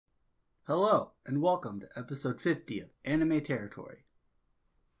Hello, and welcome to episode 50 of Anime Territory.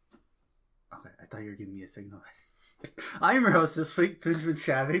 Okay, I thought you were giving me a signal. I am your host this week, Benjamin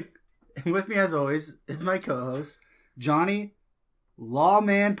Shaving, and with me as always is my co-host, Johnny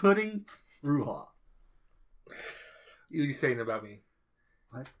Lawman Pudding Ruha. You saying about me?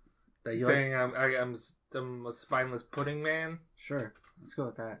 What? You saying I'm a spineless pudding man? Sure, let's go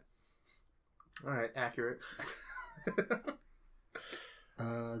with that. Alright, accurate.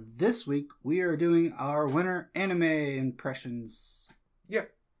 This week we are doing our winter anime impressions.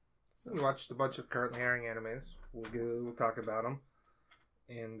 Yep. So we watched a bunch of currently airing animes. We'll talk about them,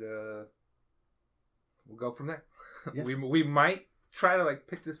 and we'll go from there. Yeah. We might try to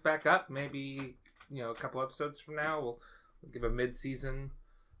pick this back up. Maybe a couple episodes from now we'll give a mid-season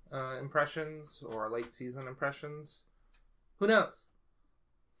impressions or late season impressions. Who knows?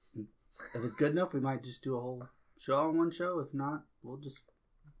 If it's good enough, we might just do a whole show on one show. If not, we'll just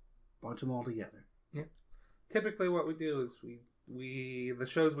bunch them all together. Yeah. Typically what we do is we the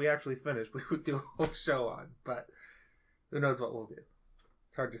shows we actually finish, we would do a whole show on, but who knows what we'll do.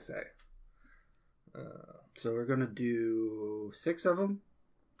 It's hard to say. So we're going to do 6 of them?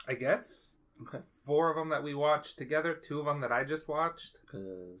 I guess. Okay. 4 of them that we watched together, 2 of them that I just watched.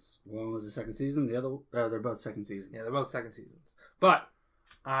 Because one was the second season, the other... they're both second seasons. Yeah, they're both second seasons. But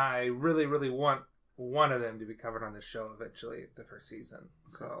I really, really want one of them to be covered on this show eventually, the first season. Okay.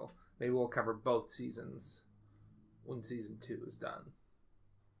 So maybe we'll cover both seasons when season 2 is done.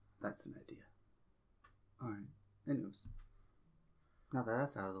 That's an idea. Alright. Anyways. Now that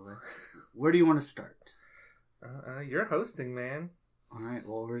that's out of the way, where do you want to start? You're hosting, man. Alright,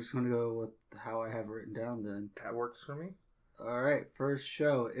 well, we're just going to go with how I have written down then. That works for me. Alright, first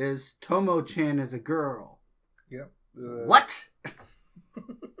show is Tomo-Chan is a girl. Yep. What?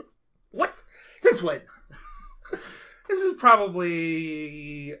 What? Since when? This is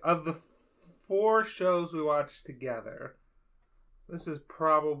probably, of the 4 shows we watched together, this is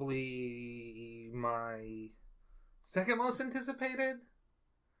probably my second most anticipated.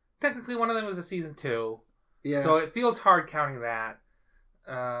 Technically, one of them was a season 2. Yeah. So it feels hard counting that.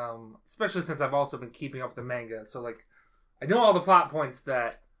 Especially since I've also been keeping up with the manga. So, I know all the plot points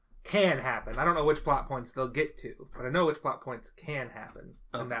that can happen. I don't know which plot points they'll get to, but I know which plot points can happen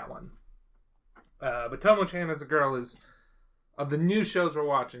in that one. But Tomo-Chan as a girl is, of the new shows we're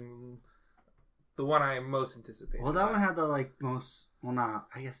watching, the one I am most anticipating. Well, that one had the, most... Well, not...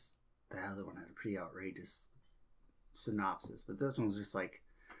 I guess the other one had a pretty outrageous synopsis, but this one was just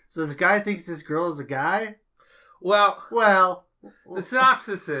so this guy thinks this girl is a guy? Well... The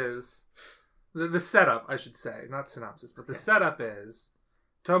synopsis is... The setup, I should say. Not synopsis, but the setup is...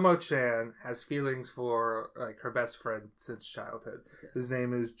 Tomo-Chan has feelings for her best friend since childhood. Yes. His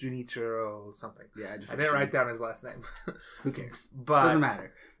name is Junichiro something. Yeah, I didn't write down his last name. Who cares? But doesn't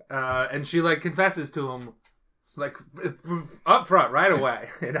matter. And she confesses to him up front right away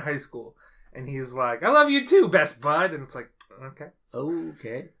in high school, and he's like, "I love you too, best bud," and it's okay,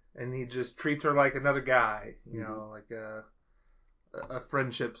 okay, and he just treats her like another guy, you know, like a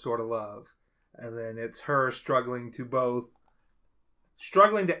friendship sort of love, and then it's her struggling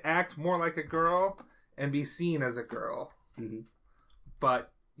to act more like a girl and be seen as a girl. Mm-hmm.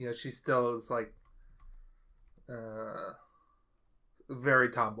 But, she still is very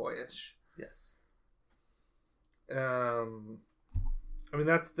tomboyish. Yes.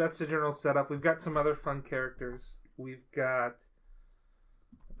 That's the general setup. We've got some other fun characters. We've got,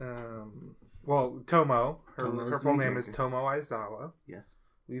 Tomo. Her full name is Tomo Aizawa. Yes.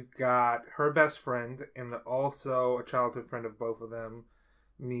 We've got her best friend, and also a childhood friend of both of them,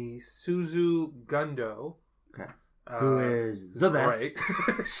 Misuzu Gundo. Okay. Who is the best.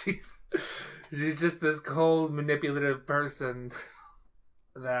 She's just this cold, manipulative person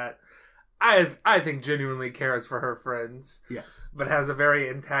that I think genuinely cares for her friends. Yes. But has a very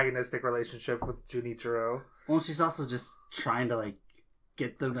antagonistic relationship with Junichiro. Well, she's also just trying to,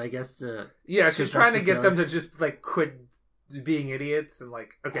 get them, I guess, to... Yeah, she's trying to get them to just, quit being idiots and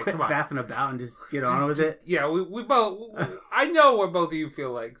okay, quit come on, faffing about and just get on with it. Yeah, we both. I know what both of you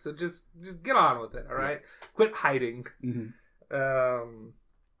feel like, so just get on with it. All right, quit hiding. Mm-hmm.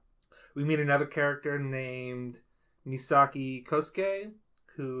 We meet another character named Misaki Kosuke,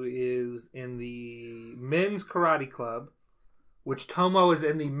 who is in the men's karate club, which Tomo is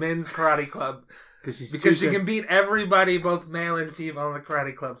in the men's karate club because she can beat everybody, both male and female, in the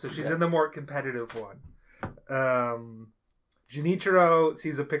karate club. So she's in the more competitive one. Junichiro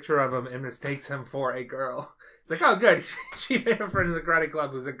sees a picture of him and mistakes him for a girl. It's oh, good. She made a friend in the karate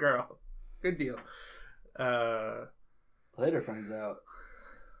club who's a girl. Good deal. Later finds out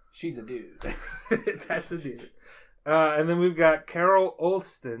she's a dude. That's a dude. And then we've got Carol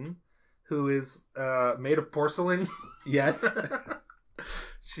Olston, who is made of porcelain. Yes.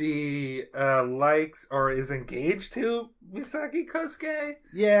 She likes or is engaged to Misaki Kosuke.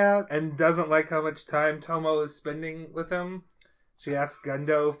 Yeah. And doesn't like how much time Tomo is spending with him. She asks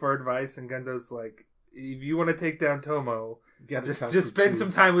Gundo for advice, and Gundo's like, if you want to take down Tomo, just spend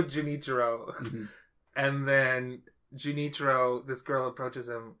some time with Junichiro. Mm-hmm. And then Junichiro, this girl approaches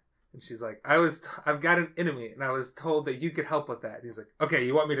him, and she's like, I've got an enemy, and I was told that you could help with that. And he's like, okay,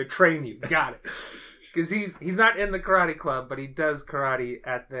 you want me to train you? Got it. Because he's not in the karate club, but he does karate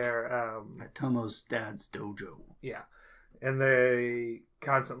at their... at Tomo's dad's dojo. Yeah. And they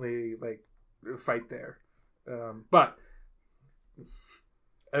constantly, like, fight there. But...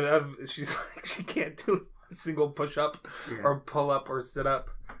 she's like, she can't do a single push-up or pull-up or sit-up.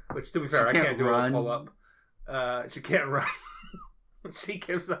 Which, to be fair, I can't do a pull-up. She can't run. She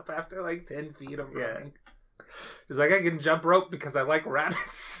gives up after, like, 10 feet of running. She's like, I can jump rope because I like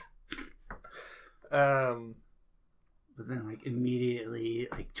rabbits. But then, like, immediately,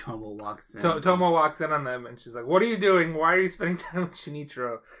 like, Tomo walks in. Tomo walks in on them, and she's like, what are you doing? Why are you spending time with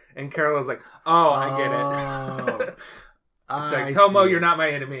Shinichiro? And Carola's like, oh, I get it. It's like, Tomo, you're not my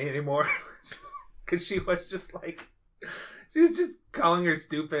enemy anymore. Because she was just like... She was just calling her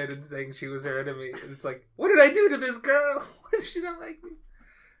stupid and saying she was her enemy. And it's like, what did I do to this girl? Why does she not like me?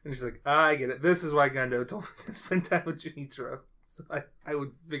 And she's like, I get it. This is why Gundo told me to spend time with Junichiro. So I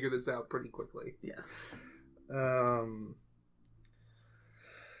would figure this out pretty quickly. Yes. Some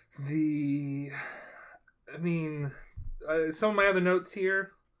of my other notes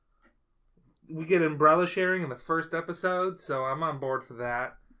here. We get umbrella sharing in the first episode, so I'm on board for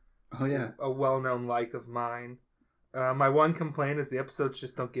that. Oh, yeah. A well-known like of mine. My one complaint is the episodes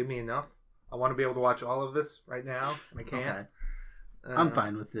just don't give me enough. I want to be able to watch all of this right now, and I can't. Okay. I'm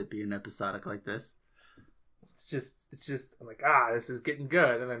fine with it being episodic like this. It's just I'm like, this is getting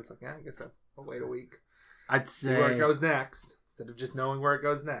good, and then it's like, I guess I'll wait a week. I'd say see where it goes next instead of just knowing where it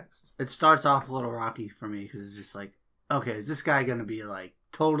goes next. It starts off a little rocky for me because it's just like, okay, is this guy gonna be like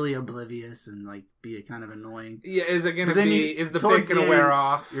totally oblivious and like be kind of annoying? Yeah, is it gonna be? Is the bit gonna wear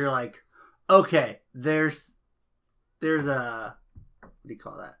off? You're like, okay, there's a, what do you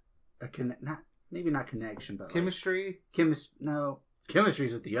call that? Maybe not connection, but chemistry. No,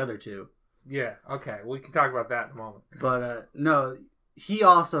 chemistry's with the other two. Yeah, okay. We can talk about that in a moment. But, no, he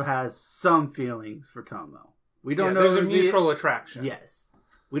also has some feelings for Tomo. We don't know. There's a mutual attraction. Yes.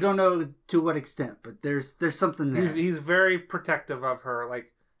 We don't know to what extent, but there's something there. He's very protective of her.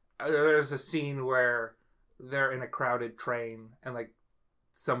 Like, there's a scene where they're in a crowded train, and, like,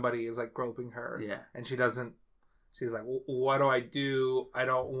 somebody is, like, groping her. Yeah. And she's like, what do I do?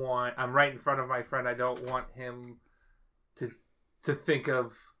 I'm right in front of my friend. I don't want him to think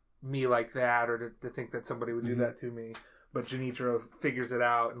of me like that, or to think that somebody would do that to me. But Junichiro figures it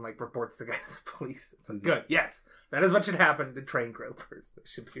out and like reports the guy to the police. It's like, good, yes, that is what should happen to train gropers. They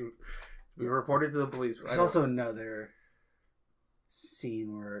should be reported to the police. There's also another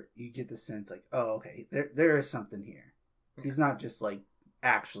scene where you get the sense like, oh, okay, there is something here. He's not just like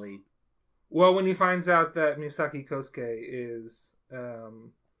actually. Well, when he finds out that Misaki Kosuke is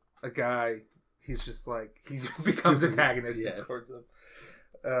a guy, he's just like he becomes antagonistic towards him.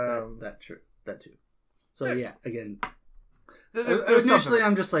 That too. So yeah, again, there's initially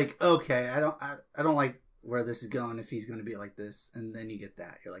I'm just like, okay, I don't like where this is going if he's going to be like this, and then you get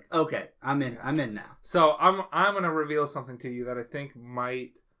that you're like, okay, I'm in now. So I'm going to reveal something to you that I think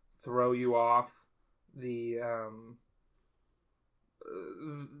might throw you off the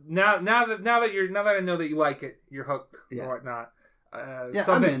now that I know that you like it, you're hooked or whatnot.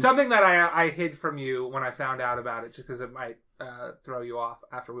 Something that I hid from you when I found out about it, just because it might throw you off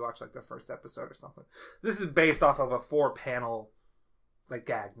after we watch like the first episode or something. This is based off of a 4-panel like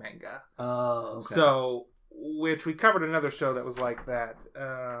gag manga. Oh, okay. So, which we covered another show that was like that.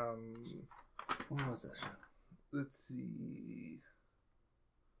 What was that show? Let's see.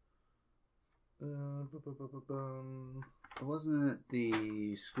 It wasn't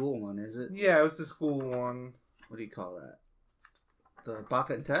the school one, is it? Yeah, it was the school one. What do you call that? The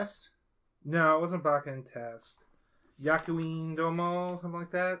Baka and Test? No, it wasn't Baka and Test. Yakuin Domo, something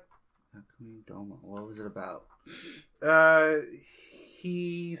like that. Yakuin Domo. What was it about?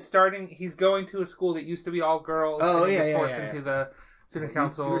 He's going to a school that used to be all girls. Oh, and yeah, he's forced into the student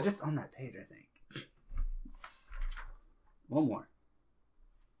council. You were just on that page, I think. One more.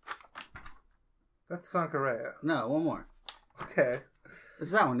 That's Sankareya. No, one more. Okay.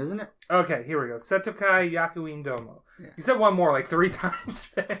 It's that one, isn't it? Okay, here we go. Setokai Yakuin Domo. Yeah. You said one more like 3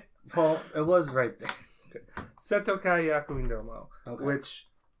 times. Well, it was right there. Okay. Setokai Yakuin Domo. Okay. Which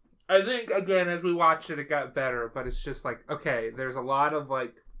I think, again, as we watched it, it got better. But it's just like, okay, there's a lot of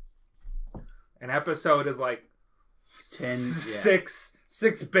like An episode is like 10, six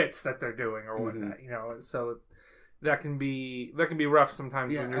bits that they're doing or whatnot, you know. So that can be rough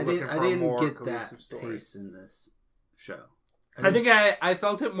sometimes when you're looking for a more cohesive story. Pace in this show. I think I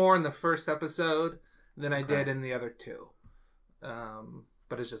felt it more in the first episode than I did in the other two.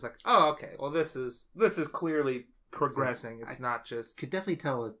 But it's just like, oh, okay. Well, this is clearly progressing. It's not just... Could definitely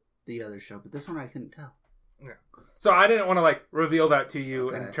tell with the other show, but this one I couldn't tell. Yeah. So I didn't want to like reveal that to you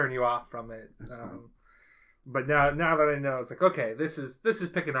and turn you off from it. But now that I know, it's like, okay, this is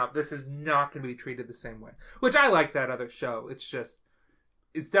picking up. This is not going to be treated the same way. Which I like that other show. It's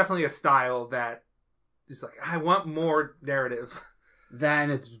definitely a style that is like, I want more narrative.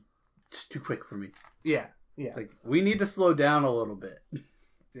 Then it's just too quick for me. Yeah. It's like, we need to slow down a little bit.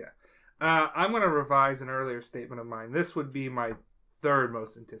 Yeah. I'm going to revise an earlier statement of mine. This would be my third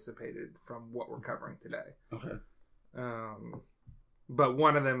most anticipated from what we're covering today. Okay. But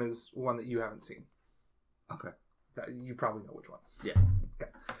one of them is one that you haven't seen. Okay. You probably know which one. Yeah.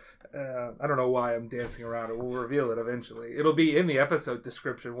 Okay. I don't know why I'm dancing around it. We'll reveal it eventually. It'll be in the episode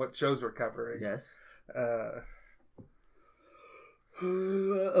description what shows we're covering. Yes.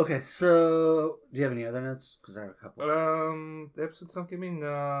 Okay, so do you have any other notes? Because I have a couple. The episodes don't give me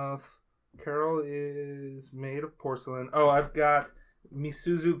enough. Carol is made of porcelain. Oh, I've got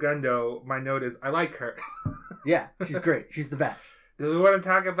Misuzu Gundo. My note is, I like her. Yeah, she's great. She's the best. Do we want to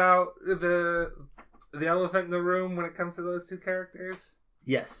talk about the elephant in the room when it comes to those two characters?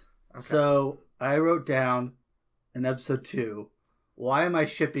 Yes. Okay. So I wrote down in episode 2, why am I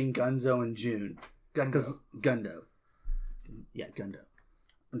shipping Gunzo and June? Gundo. Yeah, Gundo.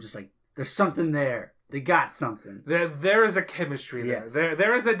 I'm just like, there's something there. They got something. There is a chemistry there. Yes.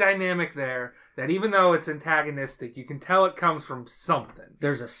 There is a dynamic there that even though it's antagonistic, you can tell it comes from something.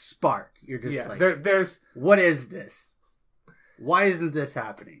 There's a spark. You're just like, there's what is this? Why isn't this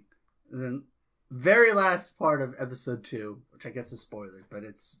happening? And then very last part of episode 2, which I guess is spoilers, but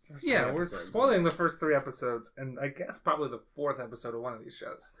it's... we're spoiling the first 3 episodes, and I guess probably the 4th episode of one of these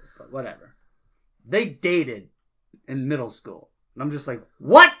shows. But whatever. They dated in middle school. And I'm just like,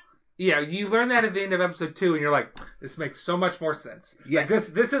 what? Yeah, you learn that at the end of episode 2, and you're like, this makes so much more sense. Yes. Like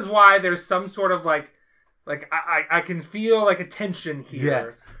this is why there's some sort of like I can feel like a tension here.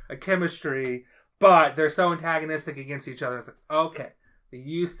 Yes. A chemistry, but they're so antagonistic against each other. It's like, okay, they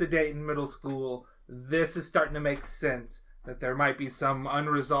used to date in middle school. This is starting to make sense that there might be some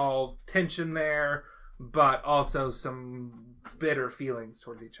unresolved tension there, but also some bitter feelings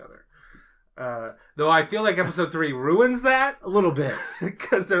towards each other. Though I feel like episode 3 ruins that a little bit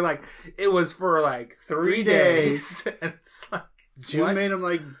because they're like, it was for like 3 days. And it's like, June made him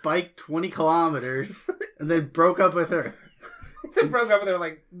like bike 20 kilometers and then broke up with her. They broke up with her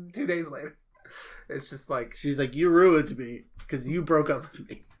like 2 days later. It's just like, she's like, you ruined me because you broke up with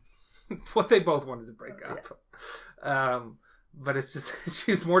me. What they both wanted to break up. Yeah. But it's just,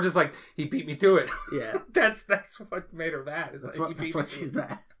 she's more just like, he beat me to it. Yeah. That's what made her mad. Is that's like, what, that's she's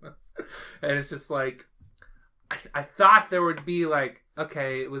mad. And it's just like, I thought there would be like,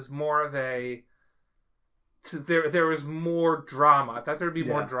 okay, it was more of a, there was more drama. I thought there would be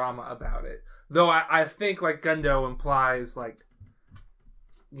more drama about it. Though I think like Gundo implies like,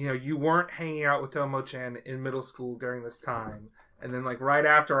 you know, you weren't hanging out with Tomo-Chan in middle school during this time. And then like right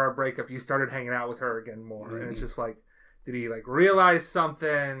after our breakup, you started hanging out with her again more. Mm-hmm. And it's just like, did he like realize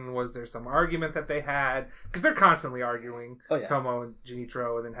something? Was there some argument that they had? Because they're constantly arguing, Tomo and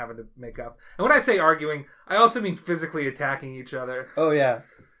Junichiro, and then having to make up. And when I say arguing, I also mean physically attacking each other. Oh yeah,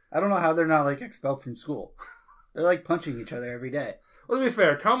 I don't know how they're not like expelled from school. They're like punching each other every day. Well, to be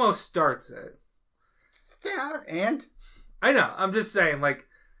fair, Tomo starts it. Yeah, and I know. I'm just saying, like,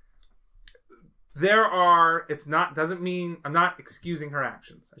 there are. It's not. Doesn't mean I'm not excusing her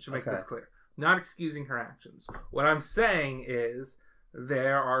actions. I should make this clear. Not excusing her actions. What I'm saying is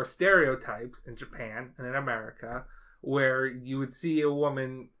there are stereotypes in Japan and in America where you would see a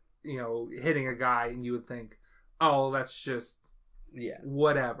woman, you know, hitting a guy and you would think, oh, that's just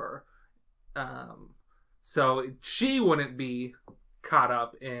whatever. So she wouldn't be caught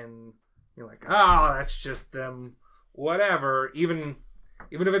up in, you're like, oh, that's just them, whatever, even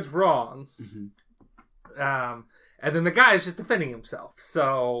if it's wrong. Mm-hmm. And then the guy is just defending himself.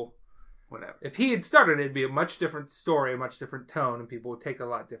 So whatever. If he had started, it'd be a much different story, a much different tone, and people would take it a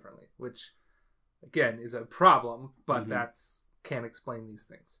lot differently, which, again, is a problem, but that's can't explain these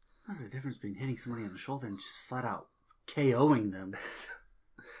things. What's the difference between hitting somebody on the shoulder and just flat out KOing them?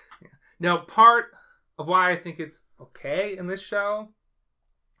 Now, part of why I think it's okay in this show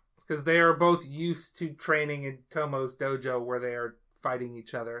is because they are both used to training in Tomo's dojo where they are fighting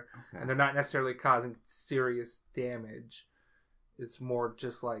each other, and they're not necessarily causing serious damage. It's more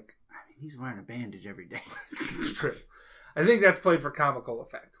just like, He's wearing a bandage every day. It's true. I think that's played for comical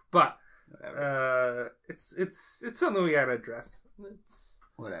effect, but it's something we gotta address. It's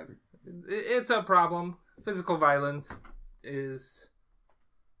whatever. It's a problem. Physical violence is.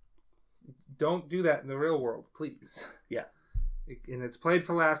 Don't do that in the real world, please. Yeah. And it's played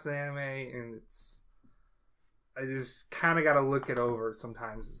for laughs in anime, and it's. I just kind of got to look it over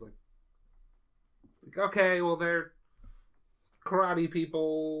sometimes. It's like, okay, well, they're karate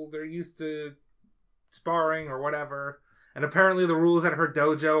people. They're used to sparring or whatever. And apparently the rules at her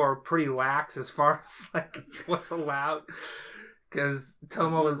dojo are pretty lax as far as, like, what's allowed. Because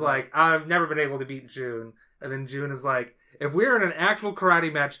Tomo was like, I've never been able to beat June. And then June is like, if we were in an actual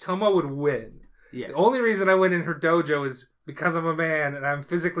karate match, Tomo would win. Yes. The only reason I went in her dojo is because I'm a man and I'm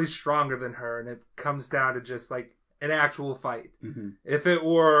physically stronger than her. And it comes down to just, like, an actual fight. Mm-hmm. If it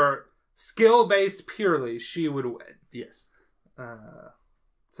were skill-based purely, she would win. Yes.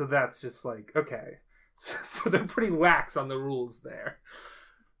 So that's just like, okay. So they're pretty lax on the rules there.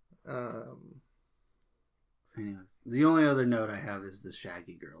 Anyways, the only other note I have is the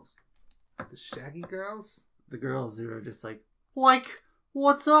Shaggy girls. The Shaggy girls? The girls who are just like,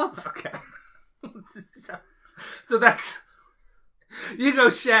 what's up? Okay. So that's... You go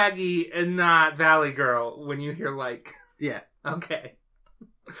Shaggy and not Valley Girl when you hear like. Yeah. Okay.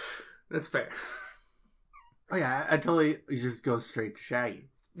 That's fair. Oh yeah, I totally just go straight to Shaggy.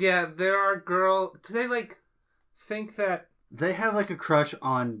 Yeah, there are girls... Do they, like, think that... They have, like, a crush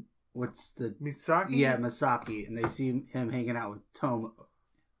on... What's the... Misaki? Yeah, Misaki. And they see him hanging out with Tomo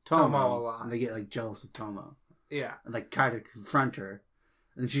a lot. And they get, like, jealous of Tomo. Yeah. And, like, kind of confront her.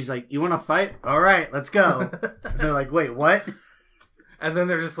 And she's like, you want to fight? All right, let's go. And they're like, wait, what? And then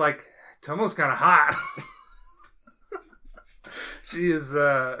they're just like, Tomo's kind of hot. She is,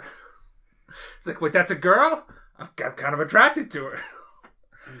 It's like, wait, that's a girl? I'm kind of attracted to her.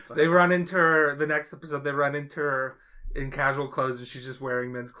 Like, they run into her, the next episode, they run into her in casual clothes and she's just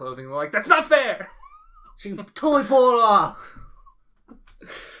wearing men's clothing. They're like, that's not fair! She totally pulled it off.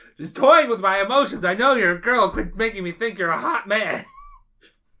 Just toying with my emotions. I know you're a girl. Quit making me think you're a hot man.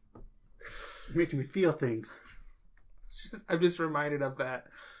 You're making me feel things. I'm just reminded of that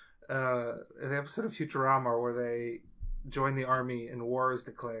the episode of Futurama where they join the army and war is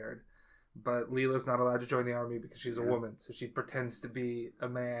declared. But Leela's not allowed to join the army because she's a woman, so she pretends to be a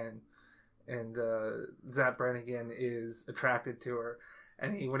man. And Zap Brannigan is attracted to her.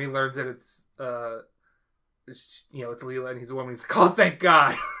 And when he learns that it's Leela and he's a woman, he's like, oh, thank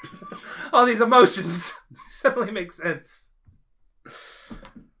God. All these emotions suddenly make sense.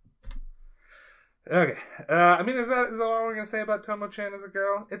 Okay. I mean, is that all we're going to say about Tomo-Chan as a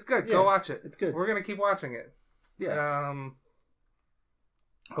girl? It's good. Yeah, go watch it. It's good. We're going to keep watching it. Yeah.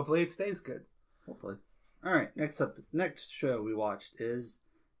 Hopefully it stays good. Hopefully. All right. Next show we watched is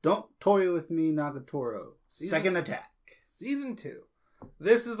Don't Toy With Me, Nagatoro. Second Attack. Season 2.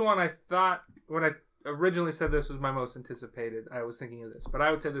 This is the one I thought, when I originally said this was my most anticipated, I was thinking of this. But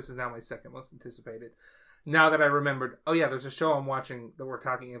I would say this is now my second most anticipated. Now that I remembered, oh yeah, there's a show I'm watching that we're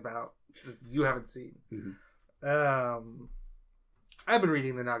talking about that you haven't seen. Mm-hmm. I've been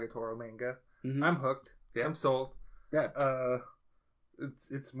reading the Nagatoro manga. Mm-hmm. I'm hooked. Yeah. I'm sold. Yeah.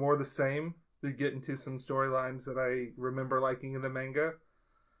 It's more the same. They get into some storylines that I remember liking in the manga.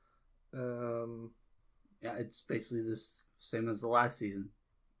 Yeah, it's basically the same as the last season.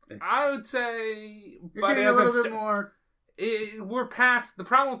 I would say, you're getting a little bit more. We're past the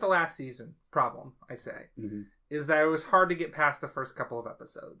problem with the last season. Is that it was hard to get past the first couple of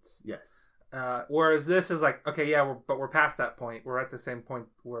episodes. Yes. Whereas this is like, okay, yeah, we're past that point. We're at the same point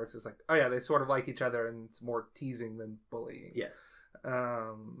where it's just like, oh yeah, they sort of like each other, and it's more teasing than bullying. Yes.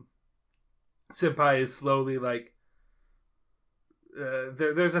 Senpai is slowly like,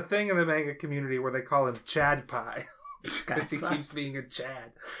 there's a thing in the manga community where they call him Chad Pie because he keeps being a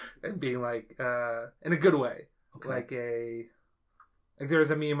Chad and being like, in a good way, okay. Like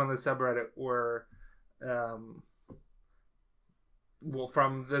there's a meme on the subreddit where,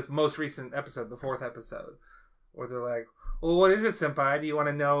 from this most recent episode, the 4th episode, where they're like, well, what is it, senpai? Do you want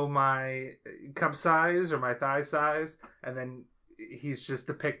to know my cup size or my thigh size? And then he's just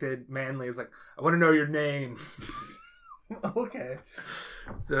depicted manly as like, I want to know your name. Okay.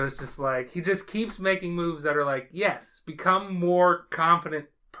 So it's just like, he just keeps making moves that are like, yes, become more confident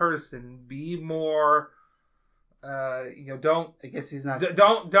person. Be more, don't... I guess he's not...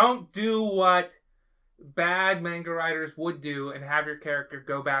 Don't do what bad manga writers would do and have your character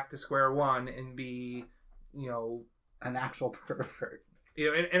go back to square one and be, an actual pervert.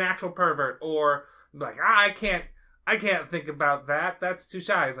 An actual pervert, or like, I can't think about that. That's too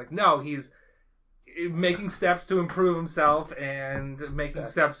shy. It's like, no, making steps to improve himself and making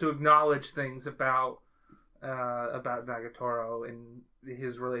steps to acknowledge things about Nagatoro and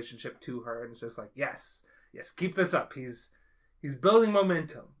his relationship to her, and it's just like, yes, keep this up. He's building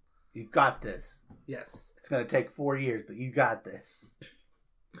momentum. You got this. Yes. It's going to take 4 years, but you got this.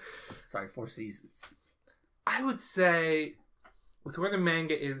 Sorry, 4 seasons. I would say, with where the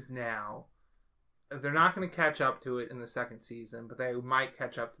manga is now, they're not going to catch up to it in the second season, but they might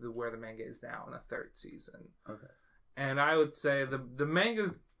catch up to where the manga is now in the third season. Okay. And I would say the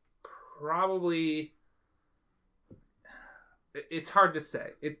manga's probably... It's hard to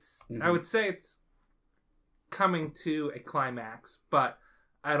say. I would say it's coming to a climax, but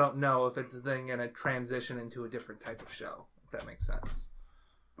I don't know if it's then going to transition into a different type of show, if that makes sense.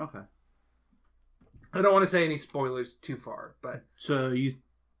 Okay. I don't want to say any spoilers too far, but... So you're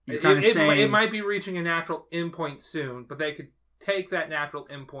kind of saying... It might be reaching a natural endpoint soon, but they could take that natural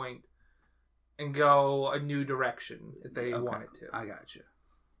endpoint and go a new direction if they wanted to. I got you.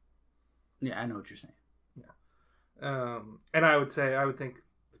 Yeah, I know what you're saying. Yeah. And I would think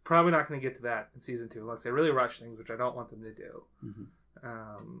probably not going to get to that in season 2 unless they really rush things, which I don't want them to do. Mm-hmm.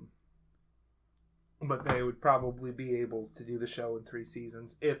 But they would probably be able to do the show in 3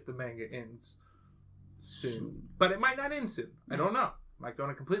 seasons if the manga ends soon. But it might not end soon. I don't know. It might go in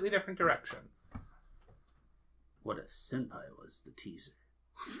a completely different direction. What if Senpai was the teaser?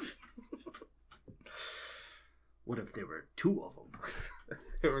 What if there were 2 of them?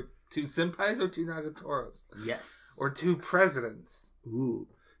 There were 2 senpais or 2 Nagatoros? Yes. Or 2 presidents? Ooh.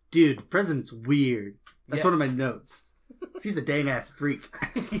 Dude, the president's weird. That's one of my notes. She's a dang-ass freak.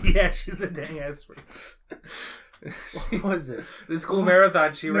 Yeah, she's a dang-ass freak. What was it? The school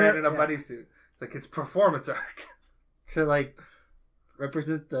marathon she ran in a bodysuit. It's like, it's performance art. To, like,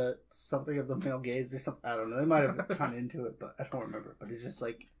 represent the something of the male gaze or something. I don't know. They might have gone into it, but I don't remember. But it's just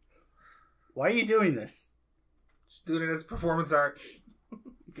like, why are you doing this? She's doing it as performance art.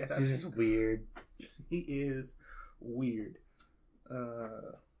 She's just weird. He is weird.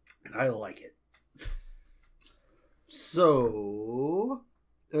 And I like it. So,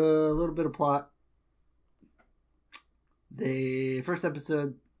 a little bit of plot. First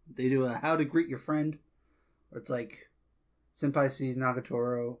episode, they do a how to greet your friend. Where it's like, Senpai sees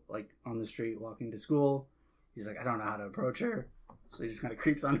Nagatoro, like, on the street walking to school. He's like, I don't know how to approach her. So he just kind of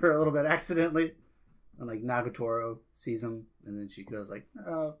creeps on her a little bit accidentally. And, like, Nagatoro sees him. And then she goes like,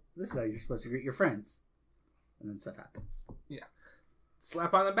 oh, this is how you're supposed to greet your friends. And then stuff happens. Yeah.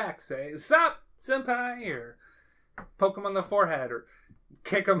 Slap on the back, say, sup, senpai, or poke him on the forehead, or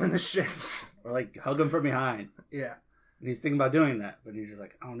kick him in the shins. Or, like, hug him from behind. Yeah. And he's thinking about doing that. But he's just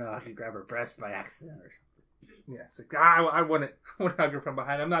like, oh, no, I could grab her breast by accident or something. Yeah, it's like, I wouldn't hug her from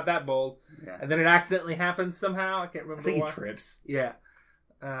behind. I'm not that bold. Yeah. And then it accidentally happens somehow. I can't remember I think why. he trips. Yeah.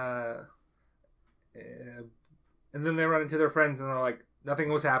 And then they run into their friends and they're like, nothing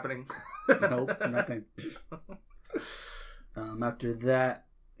was happening. Nope, nothing. After that,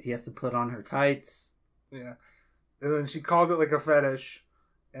 he has to put on her tights. Yeah. And then she called it like a fetish.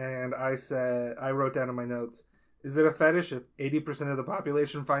 And I wrote down in my notes, is it a fetish if 80% of the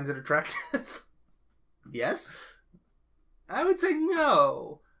population finds it attractive? Yes? I would say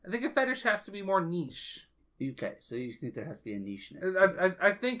no. I think a fetish has to be more niche. Okay, so you think there has to be a nicheness.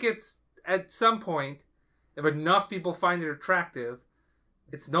 I think it's, at some point, if enough people find it attractive,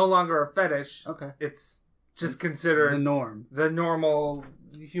 it's no longer a fetish. Okay. It's just considered the norm. The normal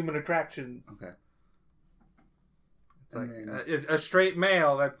human attraction. Okay. It's like a straight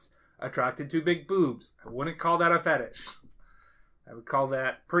male that's attracted to big boobs. I wouldn't call that a fetish. I would call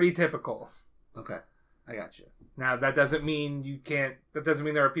that pretty typical. Okay. I got you. Now, that doesn't mean that doesn't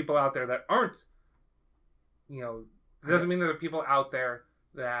mean there are people out there that aren't, it doesn't mean there are people out there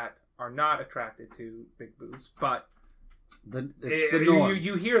that are not attracted to big boobs, but it's the norm.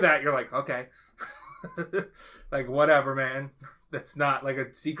 You hear that, you're like, okay. Like, whatever, man. That's not like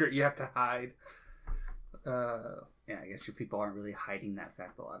a secret you have to hide. Yeah, I guess your people aren't really hiding that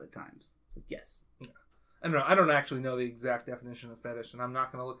fact a lot of times. So, yes. Yeah. I don't know. I don't actually know the exact definition of fetish, and I'm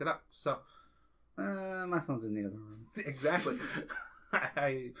not going to look it up. So, my phone's in the other room. Exactly.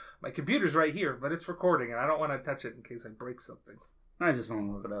 My computer's right here, but it's recording, and I don't want to touch it in case I break something. I just want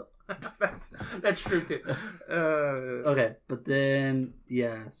to look it up. That's true too. Okay, but then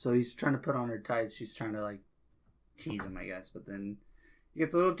so he's trying to put on her tights. She's trying to like tease him, I guess. But then he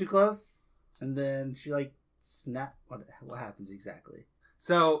gets a little too close, and then she like snap. What happens exactly?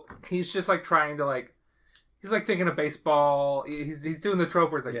 So he's just like trying to like. He's like thinking of baseball. He's doing the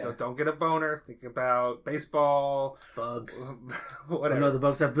trope where it's like, don't get a boner. Think about baseball. Bugs. Whatever. Oh no, the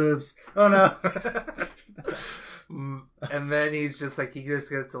bugs have boobs. Oh no. And then he's just like, he just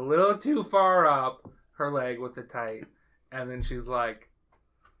gets a little too far up her leg with the tight. And then she's like,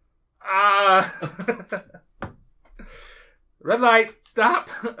 red light, stop.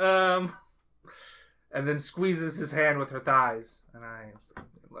 And then squeezes his hand with her thighs. And I was like,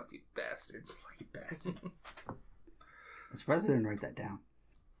 lucky bastard. Lucky bastard. I'm surprised I didn't write that down.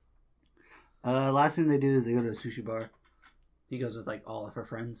 Last thing they do is they go to a sushi bar. He goes with like all of her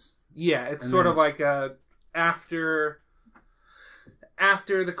friends. Yeah, it's sort of like after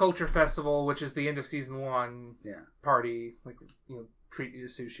the culture festival, which is the end of season 1 party, like, you know, treat you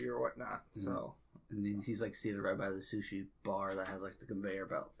to sushi or whatnot. Mm-hmm. So, and he's like seated right by the sushi bar that has like the conveyor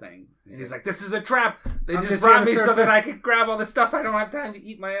belt thing. And he's like, "This is a trap. They just brought me so that I could grab all the stuff I don't have time to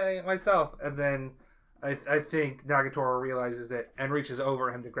eat myself." And then I think Nagatoro realizes it and reaches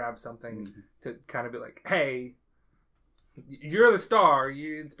over him to grab something to kind of be like, "Hey, you're the star.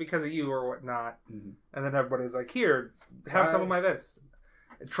 It's because of you or whatnot." Mm-hmm. And then everybody's like, "Here, have some of my this.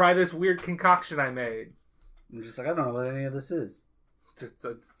 Try this weird concoction I made." I'm just like, I don't know what any of this is.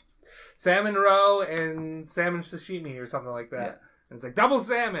 It's salmon roe and salmon sashimi or something like that. Yeah. And it's like double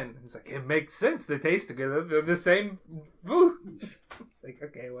salmon. And it's like, it makes sense. They taste together. They're the same food. It's like,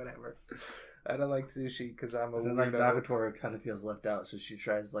 okay, whatever. I don't like sushi because I'm a weirdo. Like Nagatoro kind of feels left out, so she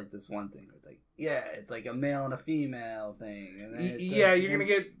tries like this one thing. It's like, yeah, it's like a male and a female thing. And then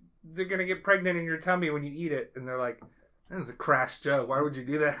they're gonna get pregnant in your tummy when you eat it, and they're like, that was a crass joke. Why would you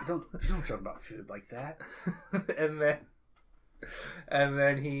do that? You don't joke about food like that. and then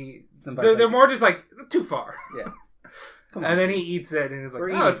they're more just like too far. Yeah. And then he eats it, and he's like,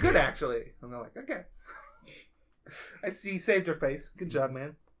 "Oh, it's good actually." And they're like, "Okay." I see. You saved her face. Good job,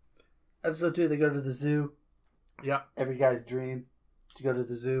 man. Episode 2, they go to the zoo. Yeah. Every guy's dream to go to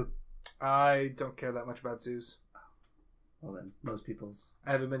the zoo. I don't care that much about zoos. Well then, most people's.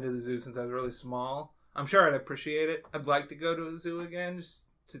 I haven't been to the zoo since I was really small. I'm sure I'd appreciate it. I'd like to go to a zoo again just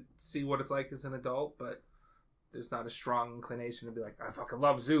to see what it's like as an adult, but there's not a strong inclination to be like, I fucking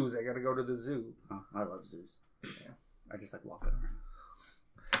love zoos. I gotta go to the zoo. Oh, I love zoos. Yeah. I just like walking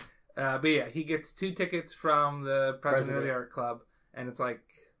around. But yeah, he gets 2 tickets from the president of the art club, and it's like,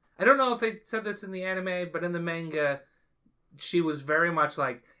 I don't know if they said this in the anime, but in the manga, she was very much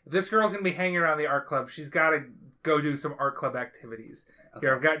like, if this girl's going to be hanging around the art club, she's got to go do some art club activities. Okay.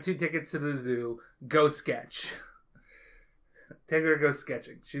 Here, I've got 2 tickets to the zoo. Go sketch. Take her to go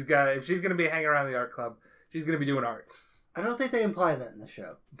sketching. If she's going to be hanging around the art club, she's going to be doing art. I don't think they imply that in the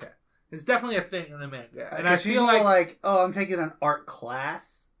show. Okay. It's definitely a thing in the manga. And I feel like, oh, I'm taking an art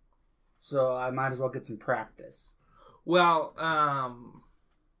class, so I might as well get some practice. Well,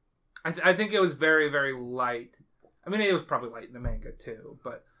 I think it was very, very light. I mean, it was probably light in the manga, too,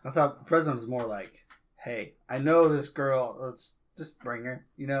 but... I thought the president was more like, hey, I know this girl, let's just bring her,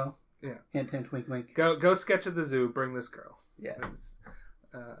 you know? Yeah. Hint, hint, wink, wink. Go sketch at the zoo, bring this girl. Yeah.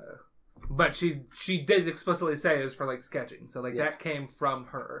 But she did explicitly say it was for, like, sketching, so, like, that came from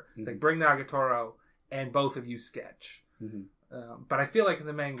her. It's like, bring Nagatoro, and both of you sketch. Mm-hmm. But I feel like in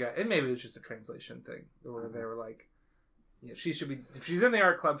the manga, and maybe it was just a translation thing, where they were like, yeah, she should be. If she's in the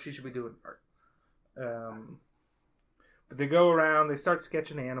art club, she should be doing art. But they go around. They start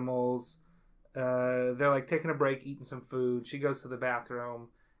sketching animals. They're like taking a break, eating some food. She goes to the bathroom,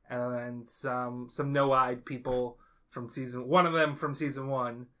 and then some no-eyed people from season. One of them from season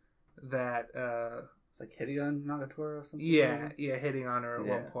 1 that it's like hitting on Nagatoro or something. Yeah, hitting on her at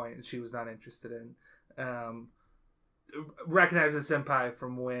one point. And she was not interested in. Recognizes Senpai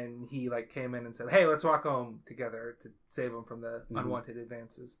from when he like came in and said, "Hey, let's walk home together to save him from the unwanted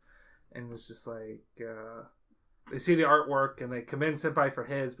advances." And it's just like they see the artwork and they commend Senpai for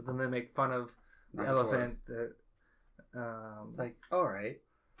his, but then they make fun of the elephant. It's like, all right.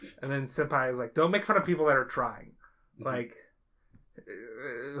 And then Senpai is like, "Don't make fun of people that are trying. Like,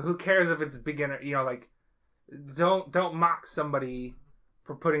 who cares if it's beginner? You know, like, don't mock somebody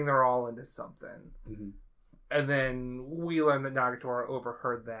for putting their all into something." Mm-hmm. And then we learn that Nagatoro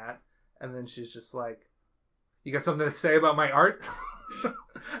overheard that. And then she's just like, you got something to say about my art?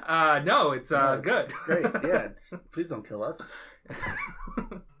 No, it's good. Great, yeah. Please don't kill us.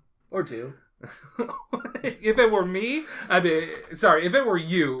 Or do. If it were me, if it were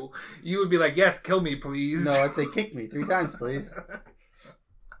you would be like, yes, kill me, please. No, I'd say kick me 3 times, please.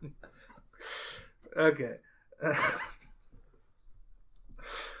 Okay.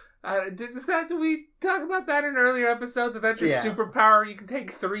 Did we talk about that in an earlier episode? That's your superpower? You can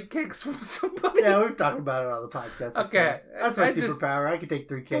take 3 kicks from somebody? Yeah, we've talked about it on the podcast before. Okay. That's my superpower. I can take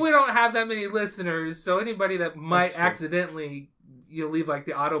 3 kicks. We don't have that many listeners, so anybody that might accidentally leave like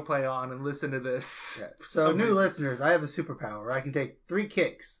the autoplay on and listen to this. Yeah. So new listeners, I have a superpower. I can take 3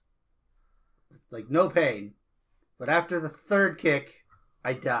 kicks with like no pain But after the third kick,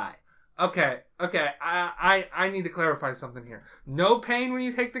 I die. Okay. I need to clarify something here. No pain when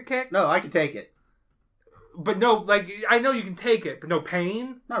you take the kicks? No, I can take it. But no, like, I know you can take it, but no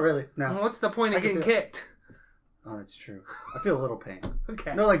pain? Not really, no. Well, what's the point of getting kicked? Oh, that's true. I feel a little pain.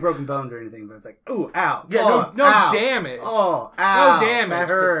 Okay. No, like, broken bones or anything, but it's like, ooh, ow. Yeah, oh, no ow. damage. Oh, ow. No damage. That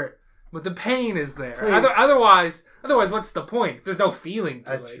hurt. But the pain is there. Please. Otherwise, what's the point? There's no feeling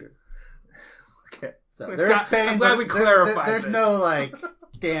to it. That's true. Okay. So, there's pain, I'm glad we clarified there's this. no, like,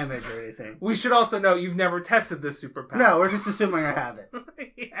 damage or anything. We should also know you've never tested this superpower. No, we're just assuming I have it.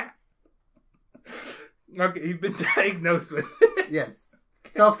 Yeah. Okay, you've been diagnosed with it. Yes.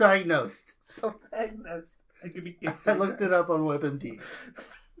 Self-diagnosed. Self-diagnosed. I looked it up on WebMD.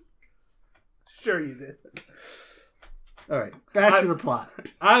 Sure you did. Alright, back to the plot.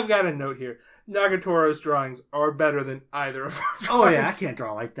 I've got a note here. Nagatoro's drawings are better than either of our drawings. Oh yeah, I can't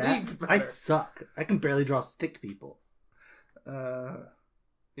draw like that. Leagues better. I suck. I can barely draw stick people.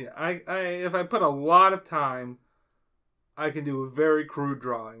 Yeah, I if I put a lot of time, I can do a very crude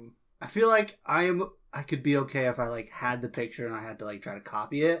drawing. I feel like I could be okay if I like had the picture and I had to like try to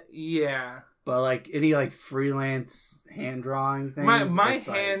copy it. Yeah. But like any like freelance hand drawing things, my it's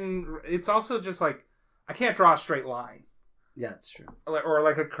hand, it's also just like I can't draw a straight line. Yeah, that's true. Or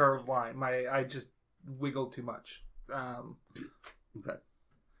like a curved line. I just wiggle too much. Okay.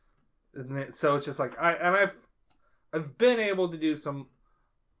 So it's just like I've been able to do some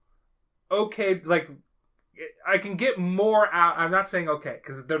okay, like I can get more out. I'm not saying okay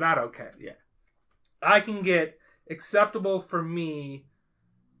because they're not okay. Yeah. I can get acceptable for me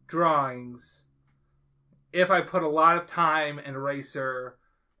drawings if I put a lot of time and eraser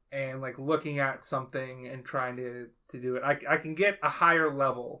and like looking at something and trying to do it. I can get a higher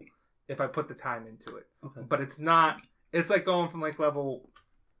level if I put the time into it. Okay. But it's not. It's like going from like level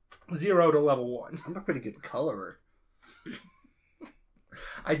 0 to level 1. I'm a pretty good colorer.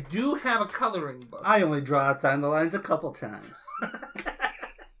 I do have a coloring book. I only draw outside the lines a couple times.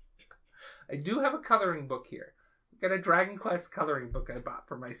 I do have a coloring book here. I've got a Dragon Quest coloring book I bought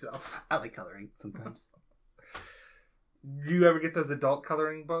for myself. I like coloring sometimes. Do you ever get those adult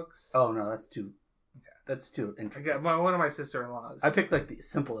coloring books? Oh no, that's too intricate. I got one of my sister-in-laws. I picked like the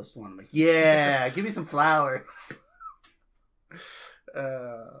simplest one. I'm like, yeah, give me some flowers.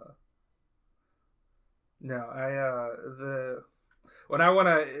 No, when I want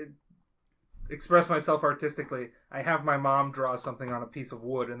to express myself artistically, I have my mom draw something on a piece of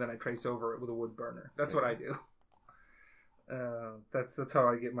wood and then I trace over it with a wood burner. That's what I do. That's how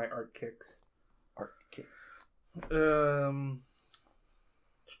I get my art kicks. Art kicks.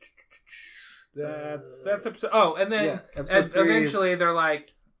 That's episode. Oh, and then episode eventually they're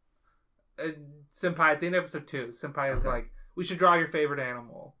like, Senpai at the end of episode 2. Senpai is like, we should draw your favorite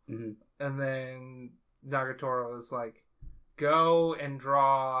animal, and then Nagatoro is like, go and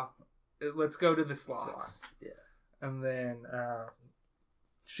draw. Let's go to the sloths. Yeah, and then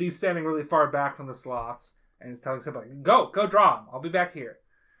she's standing really far back from the sloths and is telling Senpai, go draw them. I'll be back here.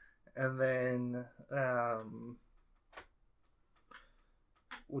 And then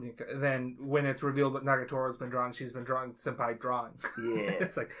when it's revealed that Nagatoro's been drawing, she's been drawing Senpai drawing. Yeah.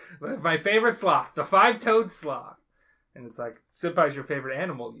 It's like, my favorite sloth, the 5-toed sloth. And it's like, Senpai's your favorite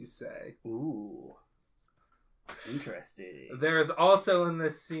animal, you say. Ooh. Interesting. There's also in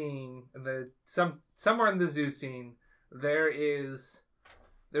this scene, somewhere in the zoo scene, there's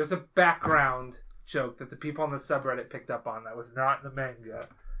a background joke that the people on the subreddit picked up on that was not in the manga.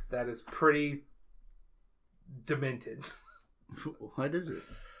 That is pretty demented. What is it?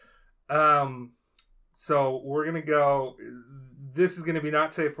 So we're gonna go. This is gonna be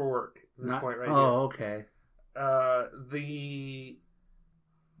not safe for work at this point, right here. Oh, okay. The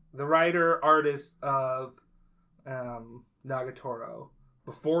writer artist of Nagatoro,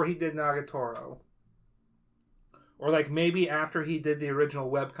 before he did Nagatoro, or like maybe after he did the original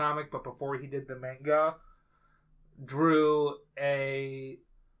webcomic, but before he did the manga, drew a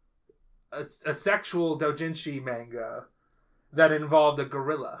sexual doujinshi manga that involved a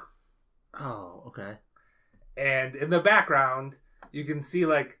gorilla. Oh, okay. And in the background, you can see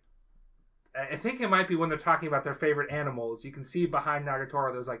like, I think it might be when they're talking about their favorite animals, you can see behind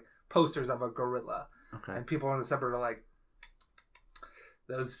Nagatoro there's like posters of a gorilla. Okay. And people on the subreddit are like,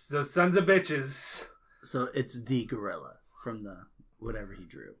 those sons of bitches. So it's the gorilla from the whatever he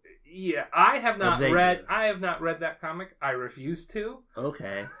drew. Yeah, I have not read that comic. I refuse to.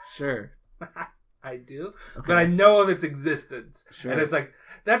 Okay, sure. I do. Okay. But I know of its existence. Sure. And it's like,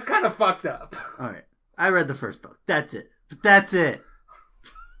 that's kind of fucked up. All right. I read the first book. That's it. But that's it.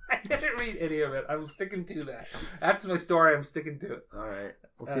 I didn't read any of it. I'm sticking to that. That's my story. I'm sticking to it. All right.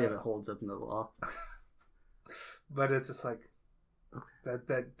 We'll see if it holds up in the wall. But it's just like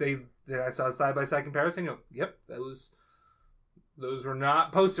Okay. that I saw a side by side comparison. You know, yep, those were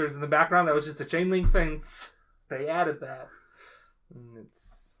not posters in the background. That was just a chain link fence. They added that. And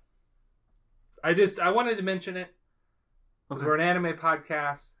I wanted to mention it. Because we're an anime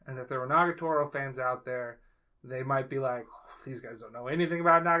podcast, and if there were Nagatoro fans out there, they might be like, oh, these guys don't know anything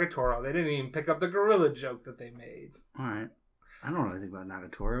about Nagatoro. They didn't even pick up the gorilla joke that they made. Alright. I don't know anything about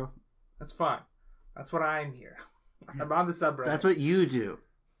Nagatoro. That's fine. That's what I'm here. I'm on the subreddit. That's what you do.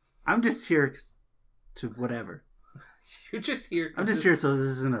 I'm just here to whatever. You're just here. I'm just here so this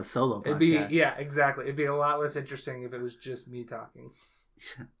isn't a solo podcast. Yeah, exactly. It'd be a lot less interesting if it was just me talking.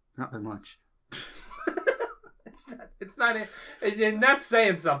 Not that much. It's not. And that's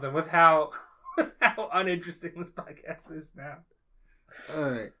saying something with how uninteresting this podcast is now.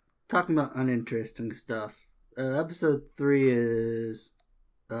 Alright. Talking about uninteresting stuff. Episode 3 is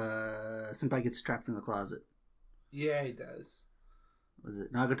Senpai gets trapped in the closet. Yeah, he does. Was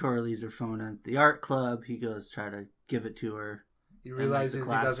it Nagatoro leaves her phone at the art club? He goes try to give it to her. He realizes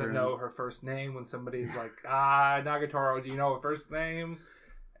he doesn't know her first name when somebody's like, Nagatoro, do you know her first name?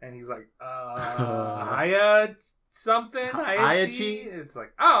 And he's like, Aya something? Ayachi? It's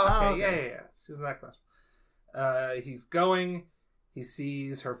like, okay. Yeah. She's in that class. He's going, he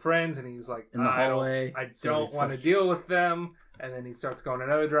sees her friends, and he's like, in the hallway. I don't want to deal with them. And then he starts going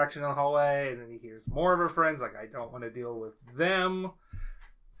another direction in the hallway, and then he hears more of her friends, like, I don't want to deal with them.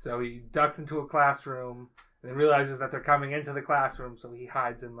 So he ducks into a classroom, and then realizes that they're coming into the classroom, so he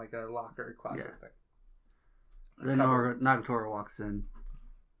hides in like a locker closet thing. Then Nagatoro walks in.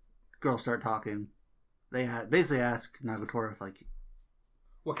 Girls start talking. They basically ask Nagatoro if, like,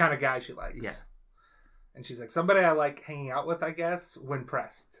 what kind of guy she likes. Yeah. And she's like, somebody I like hanging out with, I guess, when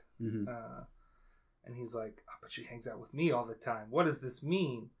pressed. Mm-hmm. And he's like, oh, but she hangs out with me all the time. What does this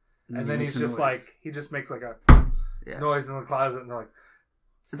mean? And he then he's just like, he just makes like a noise in the closet, and they're like,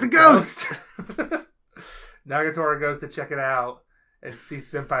 it's a ghost! Nagatoro goes to check it out and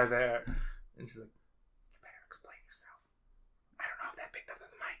sees Senpai there. And she's like, you better explain yourself. I don't know if that picked up on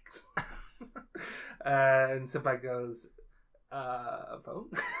the mic. And Senpai goes, phone?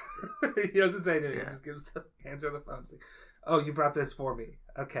 He doesn't say anything. He just gives the answer on the phone. He's like, oh, you brought this for me.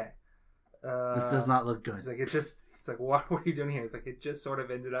 Okay. This does not look good. He's like, what are you doing here? He's like, it just sort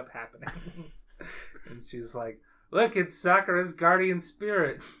of ended up happening. And she's like, look, it's Sakura's guardian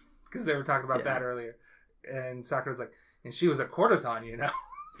spirit. Because they were talking about that earlier. And Sakura's like, and she was a courtesan, you know?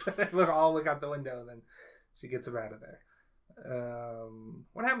 Look out the window, and then she gets him out of there.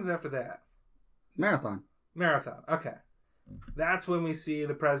 What happens after that? Marathon. Okay. That's when we see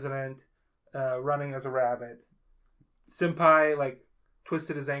the president running as a rabbit. Senpai, like,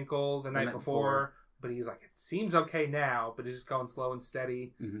 twisted his ankle the night before, but he's like, it seems okay now, but he's just going slow and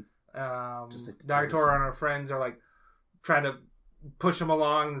steady. Mm-hmm. Like Nagatoro and her friends are like trying to push him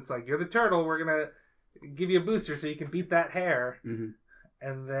along. It's like, you're the turtle, we're gonna give you a booster so you can beat that hair. Mm-hmm.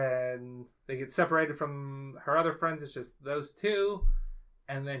 And then they get separated from her other friends. It's just those two,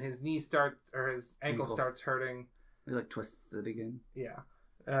 and then his ankle starts hurting. He like twists it again. Yeah.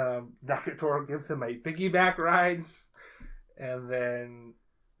 Nagatoro gives him a piggyback ride. And then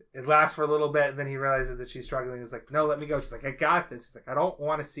it lasts for a little bit, and then he realizes that she's struggling. He's like, no, let me go. She's like, I got this. He's like, I don't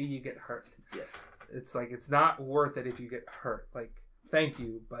want to see you get hurt. Yes. It's like, it's not worth it if you get hurt. Like, thank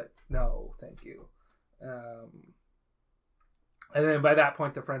you, but no, thank you. And then by that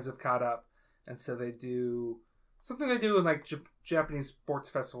point, the friends have caught up. And so they do something they do in like Japanese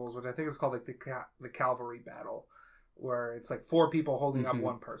sports festivals, which I think is called like the cavalry battle, where it's like 4 people holding up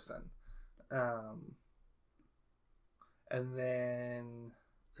one person. And then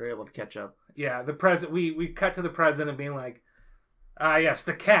they're able to catch up. Yeah, the president. We cut to the president being like, yes,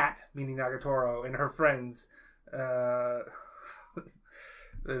 the cat," meaning Nagatoro, and her friends.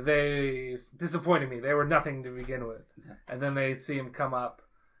 They disappointed me. They were nothing to begin with. Yeah. And then they see him come up.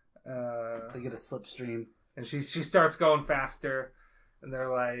 They get a slipstream, and she starts going faster. And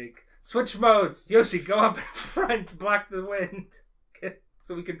they're like, "Switch modes, Yoshi, go up in front, block the wind,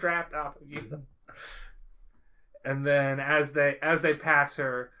 so we can draft off of you." And then as they pass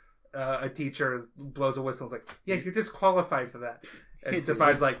her, a teacher blows a whistle and is like, "Yeah, you're disqualified for that." And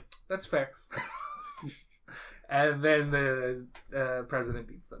Senpai's like, "That's fair." And then the president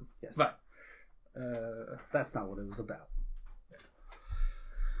beats them. Yes. But that's not what it was about.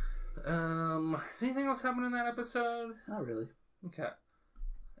 Does anything else happen in that episode? Not really. Okay.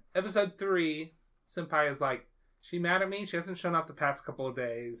 Episode 3, Senpai is like, she mad at me? She hasn't shown up the past couple of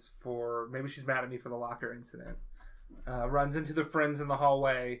days maybe she's mad at me for the locker incident. Runs into the friends in the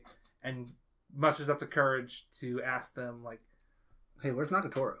hallway and musters up the courage to ask them, like, hey, where's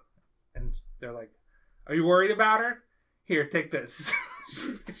Nagatoro? And they're like, Are you worried about her? Here, take this.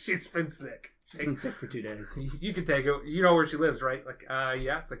 She's been sick. She's been sick for 2 days. You can take it. You know where she lives, right? Like,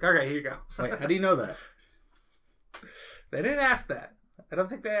 yeah. It's like, okay, here you go. Wait, how do you know that? They didn't ask that. I don't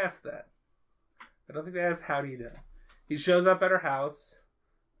think they asked that. I don't think they asked, how do you know? He shows up at her house.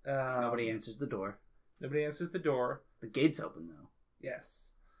 Nobody answers the door. Nobody answers the door. The gate's open, though.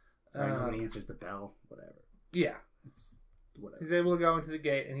 Yes. Sorry, nobody answers the bell. Whatever. Yeah. It's whatever. He's able to go into the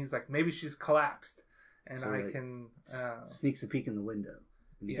gate, and he's like, maybe she's collapsed. And so I can... sneaks a peek in the window.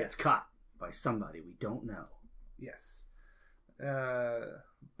 And he gets caught by somebody we don't know. Yes.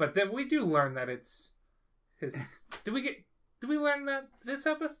 But then we do learn that it's his... Did we learn that this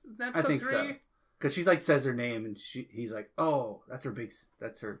episode I think 3? so. Because she like says her name, and he's like, "Oh, that's her big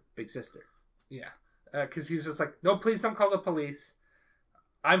sister." Yeah, because he's just like, "No, please don't call the police.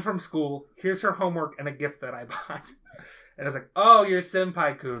 I'm from school. Here's her homework and a gift that I bought." And I was like, "Oh, you're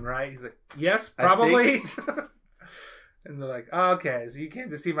Senpai-kun, right?" He's like, "Yes, probably." And they're like, "Oh, okay, so you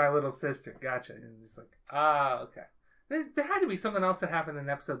came to see my little sister. Gotcha." And he's like, okay." There had to be something else that happened in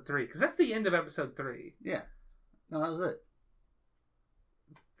episode 3, because that's the end of episode 3. Yeah. No, that was it.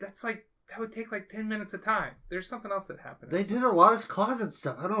 That's like... That would take like 10 minutes of time. There's something else that happened. They did a lot of closet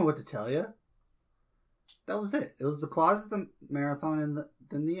stuff. I don't know what to tell you. That was it. It was the closet, the marathon, and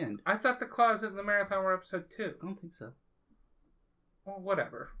then the end. I thought the closet and the marathon were episode 2. I don't think so. Well,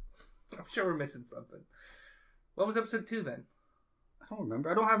 whatever. I'm sure we're missing something. What was episode 2 then? I don't remember.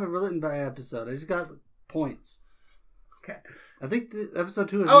 I don't have it written by episode. I just got points. Okay. I think the episode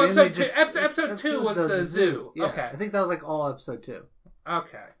 2 is episode 2 was the zoo. Yeah, okay. I think that was like all episode 2.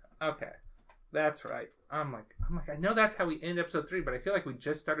 Okay. That's right. I'm like, I know that's how we end episode 3, but I feel like we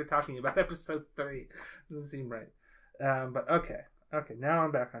just started talking about episode 3. Doesn't seem right. But okay. Now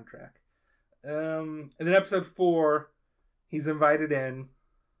I'm back on track. And then episode 4, he's invited in.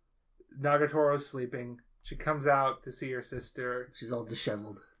 Nagatoro's sleeping. She comes out to see her sister. She's all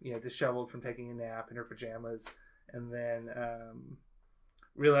disheveled. Yeah, disheveled from taking a nap in her pajamas. And then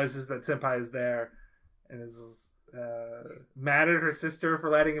realizes that Senpai is there and is mad at her sister for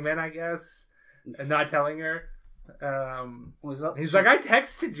letting him in, I guess. And not telling her. He's like, I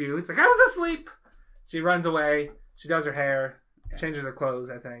texted you. It's like, I was asleep. She runs away. She does her hair. Changes her clothes,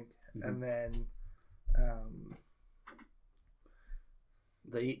 I think. Mm-hmm. And then...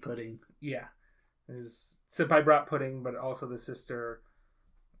 they eat pudding. Yeah. His senpai brought pudding, but also the sister...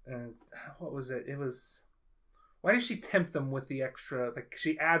 And what was it? It was... Why did she tempt them with the extra... Like,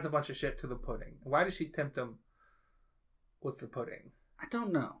 she adds a bunch of shit to the pudding. Why did she tempt them with the pudding? I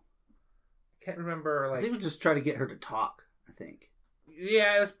don't know. Can't remember. Like, I think we just try to get her to talk. I think.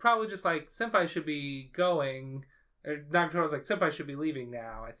 Yeah, it was probably just like Senpai should be going. Nagatoro's like, Senpai should be leaving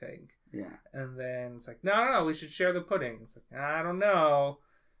now. I think. Yeah. And then it's like, no, we should share the pudding. It's like, I don't know.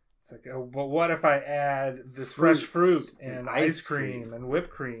 It's like, oh, but what if I add this fresh fruit and ice cream and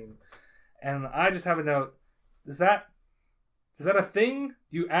whipped cream? And I just have a note. Is that a thing?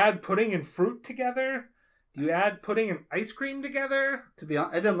 You add pudding and fruit together? Do you add pudding and ice cream together? To be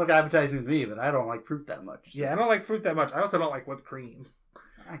honest, it didn't look appetizing to me, but I don't like fruit that much. So. Yeah, I don't like fruit that much. I also don't like whipped cream.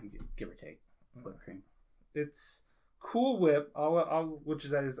 I can give or take whipped cream. It's Cool Whip, which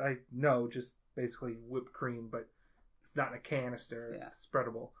is I know just basically whipped cream, but it's not in a canister. Yeah. It's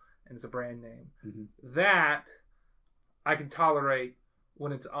spreadable, and it's a brand name. Mm-hmm. That I can tolerate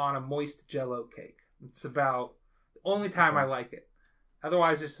when it's on a moist Jell-O cake. It's about the only time I like it.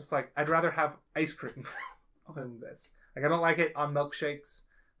 Otherwise, it's just like I'd rather have ice cream. Than this. Like, I don't like it on milkshakes.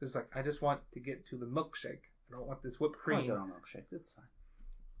 It's like, I just want to get to the milkshake. I don't want this whipped cream. I like it on milkshake. That's fine.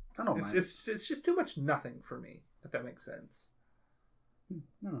 I don't mind. It's just too much nothing for me, if that makes sense.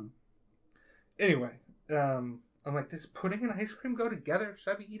 No. Anyway, I'm like, does pudding and ice cream go together?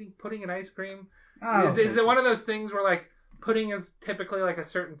 Should I be eating pudding and ice cream? Is it one of those things where, like, pudding is typically, like, a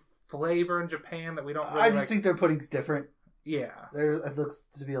certain flavor in Japan that we don't really I just think their pudding's different. Yeah. It looks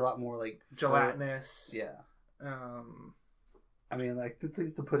to be a lot more, like... gelatinous. Yeah. I mean, like, the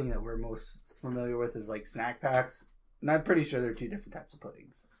pudding that we're most familiar with is, like, snack packs. And I'm pretty sure there are 2 different types of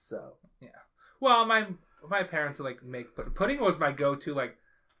puddings, so... Yeah. Well, my parents would, like, make... Pudding was my go-to, like,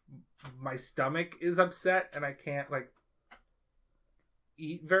 my stomach is upset and I can't, like,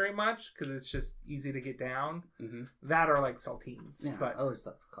 eat very much because it's just easy to get down. Mm-hmm. That or, like, saltines. Yeah, but, I always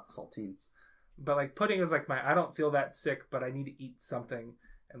thought saltines. But, like, pudding is, like, I don't feel that sick, but I need to eat something.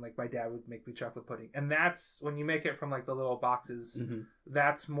 And, like, my dad would make me chocolate pudding. And that's, when you make it from, like, the little boxes, mm-hmm.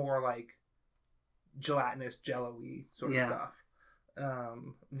 That's more, like, gelatinous, jello-y sort of stuff.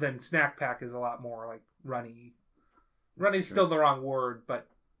 Then snack pack is a lot more, like, runny. Runny's still the wrong word, but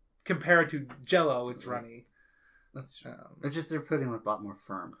compared to jello, it's runny. That's true. It's just their pudding was a lot more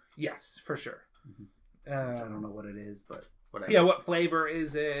firm. Yes, for sure. Mm-hmm. which I don't know what it is, but whatever. Yeah, what flavor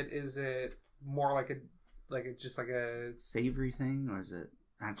is it? Is it more like a savory thing, or is it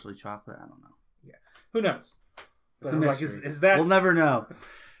actually chocolate? I don't know. Yeah, who knows? It's a mystery. Is that we'll never know?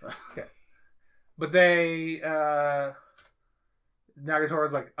 Okay, but they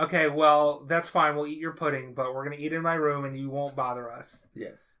Nagatoro's like, okay, well, that's fine. We'll eat your pudding, but we're gonna eat in my room, and you won't bother us.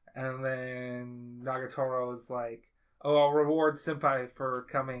 Yes. And then Nagatoro is like, oh, I'll reward Senpai for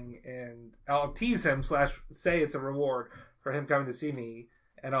coming, and I'll tease him / say it's a reward for him coming to see me,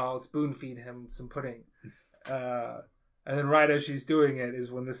 and I'll spoon feed him some pudding. And then right as she's doing it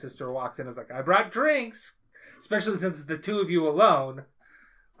is when the sister walks in and is like, I brought drinks, especially since it's the two of you alone.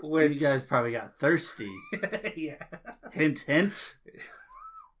 Which... You guys probably got thirsty. Yeah. Hint, hint.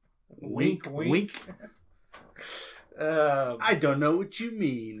 Wink, wink. I don't know what you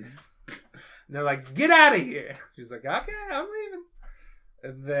mean. They're like, get out of here. She's like, okay, I'm leaving.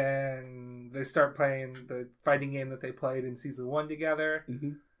 And then they start playing the fighting game that they played in season 1 together.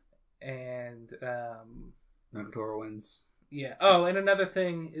 Mm-hmm. And Nagatoro wins. Yeah. Oh, and another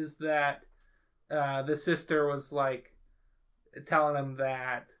thing is that the sister was like telling him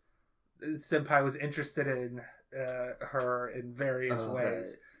that Senpai was interested in her in various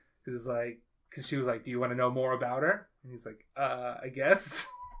ways. Because she was like, do you want to know more about her? And he's like, I guess.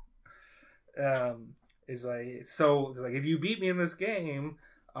 It's like if you beat me in this game,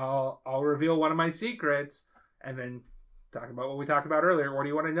 I'll reveal one of my secrets, and then talk about what we talked about earlier. What do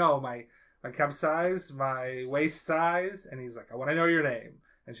you want to know? My cup size, my waist size, and he's like, I want to know your name.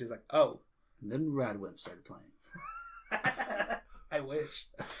 And she's like, oh. And then Radwimp started playing. I wish.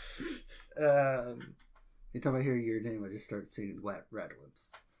 Every time I hear your name, I just start singing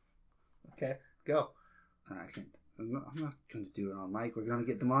Radwimps. Okay, go. I can't. I'm not going to do it on mic. We're going to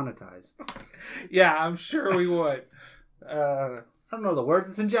get demonetized. Yeah, I'm sure we would. I don't know the words.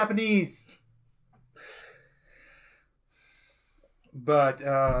 It's in Japanese. But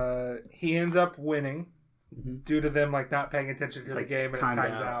he ends up winning due to them like not paying attention to the like game, and it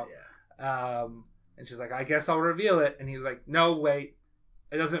times out. Yeah. And she's like, I guess I'll reveal it. And he's like, no, wait.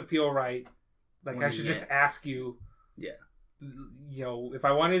 It doesn't feel right. Like, I should just ask you. Yeah. You know, if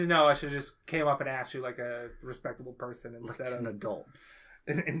I wanted to know, I should just came up and asked you like a respectable person instead like of an adult.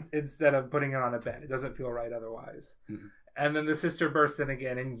 Instead of putting it on a bet. It doesn't feel right otherwise. Mm-hmm. And then the sister bursts in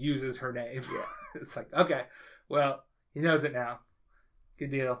again and uses her name. Yeah. It's like, okay, well, he knows it now. Good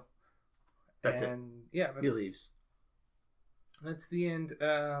deal. That's it. Yeah, he leaves. That's the end.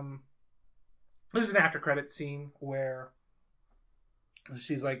 There's an after credit scene where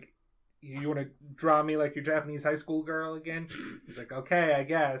she's like, you want to draw me like your Japanese high school girl again? He's like, okay, I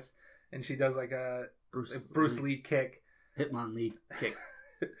guess. And she does like a Bruce Lee kick. Hitmonlee kick.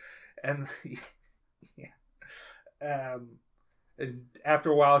 And yeah. And after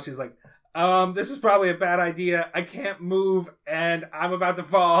a while, she's like, this is probably a bad idea. I can't move and I'm about to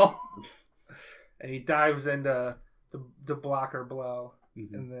fall. And he dives into the block her blow.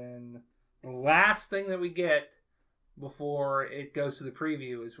 Mm-hmm. And then the last thing that we get before it goes to the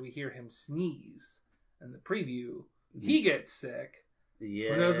preview is we hear him sneeze. In the preview, he gets sick.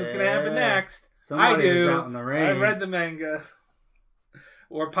 Yeah. Who knows what's going to happen next? Somebody I do. Was out in the rain. I read the manga.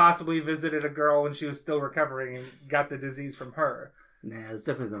 Or possibly visited a girl when she was still recovering and got the disease from her. Nah, it's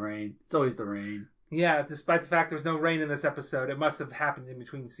definitely the rain. It's always the rain. Yeah, despite the fact there's no rain in this episode, it must have happened in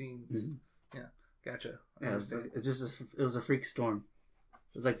between scenes. Mm-hmm. Yeah, gotcha. Yeah, it was a freak storm.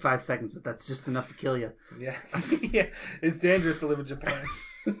 It was like 5 seconds, but that's just enough to kill you. Yeah, yeah. It's dangerous to live in Japan.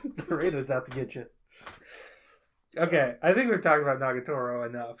 The rain was out to get you. Okay, I think we've talked about Nagatoro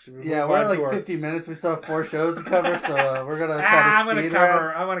enough. Yeah, we're at like 15 minutes. We still have 4 shows to cover, so we're gonna I'm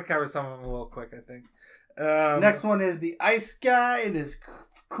gonna cover some of them a little quick. I think. Next one is the Ice Guy and his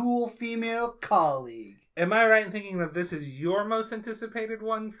cool female colleague. Am I right in thinking that this is your most anticipated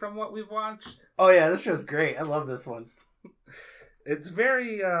one from what we've watched? Oh yeah, this show's great. I love this one. It's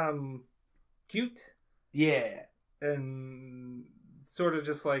very cute. Yeah. And sort of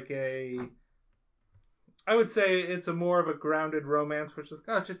just like I would say it's a more of a grounded romance, which is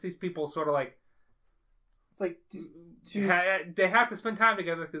it's just these people sort of like it's like they have to spend time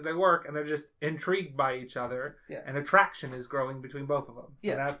together because they work and they're just intrigued by each other. Yeah. And attraction is growing between both of them.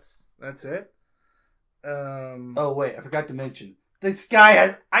 Yeah. And that's it. Oh wait, I forgot to mention. This guy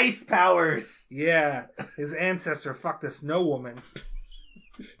has ice powers. Yeah. His ancestor fucked a snow woman.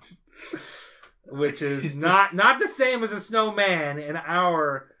 Which is not the same as a snowman in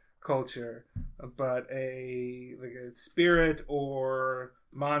our culture, but a spirit or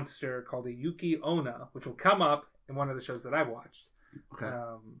monster called a Yuki Onna, which will come up in one of the shows that I've watched. Okay.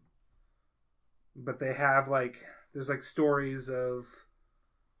 But they have there's stories of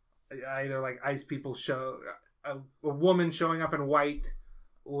either like ice people show a woman showing up in white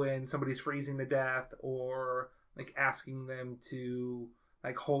when somebody's freezing to death, or like asking them to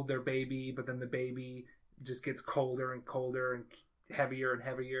like hold their baby, but then the baby just gets colder and colder and heavier and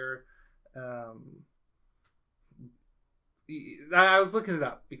heavier. I was looking it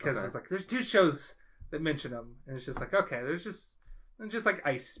up because it's like there's 2 shows that mention them, and it's just like, okay, they're just like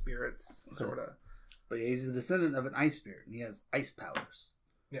ice spirits, sort of. But he's the descendant of an ice spirit, and he has ice powers.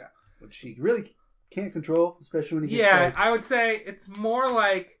 Yeah, which he really can't control, especially when he gets like... I would say it's more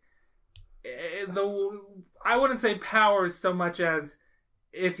like I wouldn't say powers so much as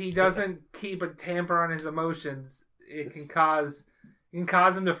if he doesn't keep a tamper on his emotions, it can cause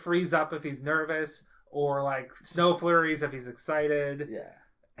him to freeze up if he's nervous, or like snow flurries if he's excited. Yeah.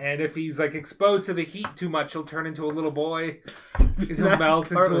 And if he's like exposed to the heat too much, he'll turn into a little boy. He'll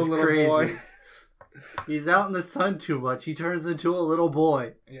melt into a little boy. He's out in the sun too much. He turns into a little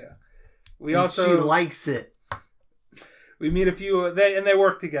boy. Yeah. She likes it. We meet a few. They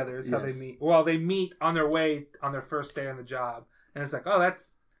work together. Is how they meet. Well, they meet on their way on their first day on the job, and it's like, oh,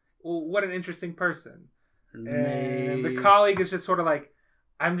 what an interesting person. And the colleague is just sort of like,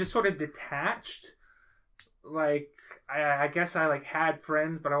 I'm just sort of detached. Like, I guess I like had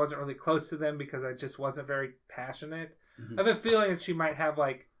friends, but I wasn't really close to them because I just wasn't very passionate. Mm-hmm. I have a feeling that she might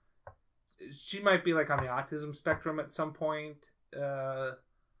be like on the autism spectrum at some point.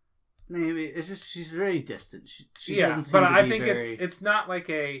 Maybe it's just she's very distant. She doesn't seem to be very... it's not like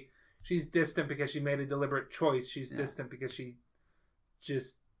she's distant because she made a deliberate choice. She's distant because she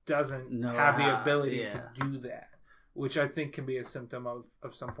just doesn't have the ability to do that, which I think can be a symptom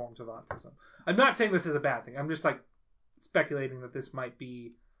of some forms of autism. I'm not saying this is a bad thing. I'm just like speculating that this might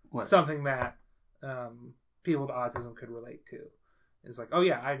be something that people with autism could relate to. It's like, oh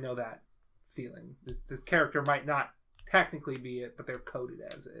yeah, I know that feeling. This character might not technically be it, but they're coded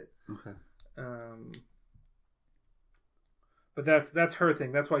as it. Okay. But that's her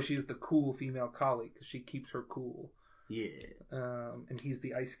thing. That's why she's the cool female colleague, because she keeps her cool. Yeah. And he's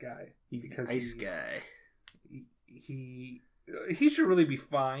the ice guy. He's the ice guy. He should really be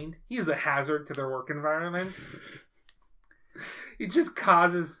fined. He is a hazard to their work environment. He just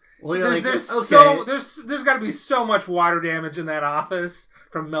causes... Well, there's got to be so much water damage in that office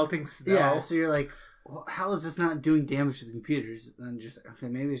from melting snow. Yeah, so you're like, well, how is this not doing damage to the computers? And just, okay,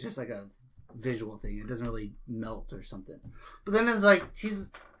 maybe it's just like a visual thing. It doesn't really melt or something. But then it's like,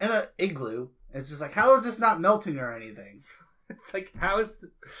 he's in an igloo. It's just like, how is this not melting or anything? It's like,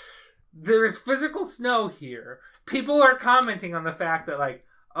 there's physical snow here. People are commenting on the fact that, like,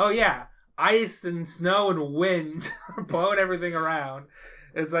 oh yeah, ice and snow and wind are blowing everything around.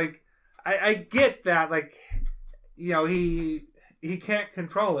 It's like, I get that, like, you know, he can't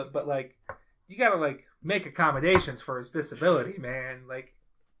control it, but, like, you gotta, like, make accommodations for his disability, man. Like,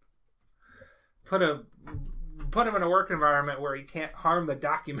 put him in a work environment where he can't harm the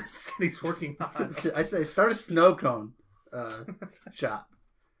documents that he's working on. I say, start a snow cone shop.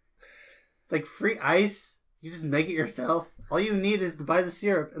 It's like free ice. You just make it yourself. All you need is to buy the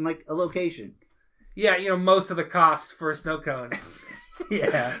syrup and, like, a location. Yeah, you know, most of the cost for a snow cone.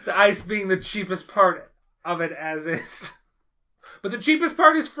 Yeah. The ice being the cheapest part of it as is. But the cheapest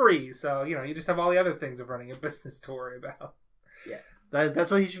part is free, so, you know, you just have all the other things of running a business to worry about. Yeah.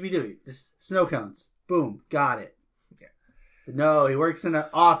 That's what you should be doing. Just snow cones. Boom. Got it. Yeah. But no, he works in an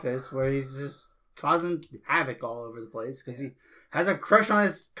office where he's just causing havoc all over the place because he has a crush on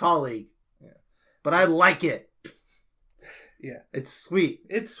his colleague. Yeah. But I like it. Yeah. It's sweet.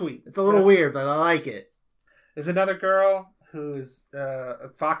 It's sweet. It's a little weird, but I like it. There's another girl who is a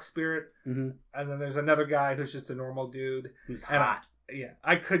fox spirit, mm-hmm. and then there's another guy who's just a normal dude. Who's hot.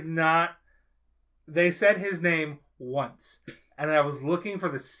 I could not... They said his name once, and I was looking for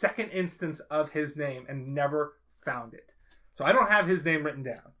the second instance of his name and never found it. So I don't have his name written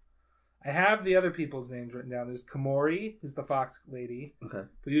down. I have the other people's names written down. There's Komori, who's the fox lady. Okay.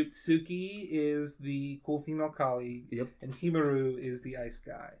 Fuyutsuki is the cool female colleague. Yep. And Himaru is the ice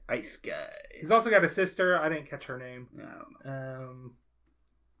guy. Ice guy. He's also got a sister. I didn't catch her name. Yeah, I don't know.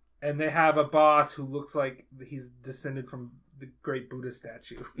 And they have a boss who looks like he's descended from the great Buddha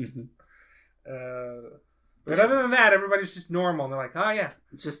statue. Mm-hmm. But other than that, everybody's just normal. And they're like, oh yeah.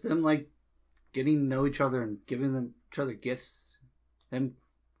 It's just them, like, getting to know each other and giving them each other gifts. Them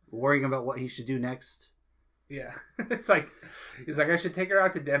worrying about what he should do next. Yeah. It's like, he's like, I should take her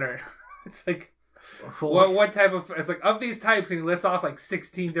out to dinner. It's like, what type of, it's like, of these types, and he lists off like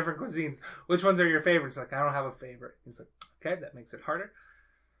 16 different cuisines. Which ones are your favorites? Like, I don't have a favorite. He's like, okay, that makes it harder.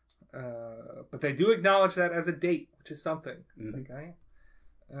 But they do acknowledge that as a date, which is something. It's like,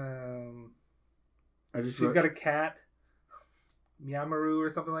 she's got a cat. Miyamaru or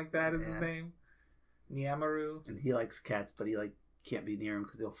something like that is his name. Miyamaru. And he likes cats, but he can't be near them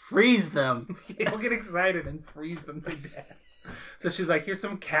because he'll freeze them. He'll get excited and freeze them to death. So she's like, here's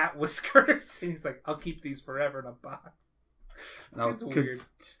some cat whiskers. And he's like, I'll keep these forever in a box. And I'll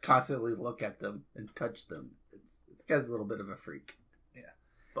constantly look at them and touch them. This guy's a little bit of a freak. Yeah.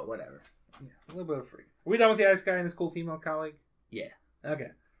 But whatever. Yeah, a little bit of a freak. Are we done with the ice guy and his cool female colleague? Yeah. Okay.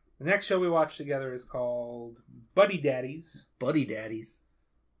 The next show we watched together is called Buddy Daddies. Buddy Daddies.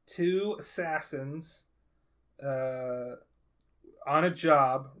 Two assassins on a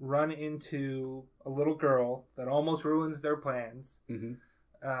job run into a little girl that almost ruins their plans. Mm-hmm.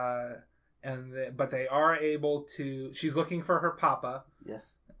 But they are able to... She's looking for her papa.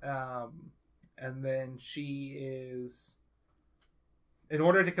 Yes. And then she is... In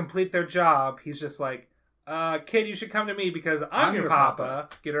order to complete their job, he's just like, kid, you should come to me because I'm your papa.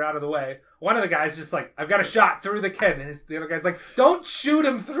 Get her out of the way. One of the guys just like, I've got a shot through the kid. And the other guy's like, don't shoot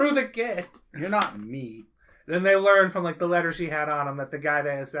him through the kid. You're not me. Then they learn from the letter she had on him that the guy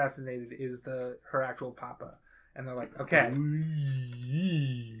they assassinated is her actual papa. And they're like, okay,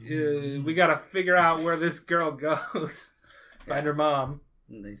 we got to figure out where this girl goes. Find her mom.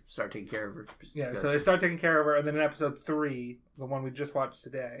 And they start taking care of her. Yeah, so they start taking care of her. And then in episode 3, the one we just watched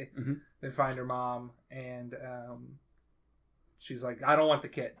today, they find her mom. And she's like, I don't want the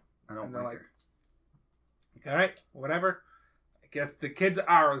kid. I don't like her. All right, whatever. I guess the kid's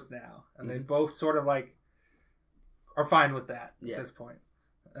ours now. And they both sort of are fine with that at this point.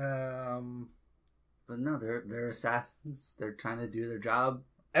 But no, they're assassins. They're trying to do their job.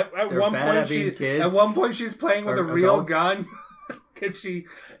 At one point, she's playing with a real gun. Because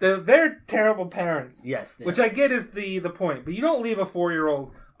they're terrible parents. Yes, which I get is the point. But you don't leave a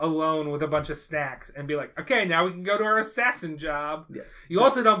 4-year-old alone with a bunch of snacks and be like, okay, now we can go to our assassin job. Yes. You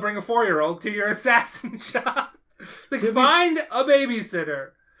also don't bring a 4-year-old to your assassin job. It's like, find a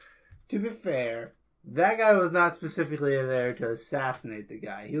babysitter. To be fair, that guy was not specifically there to assassinate the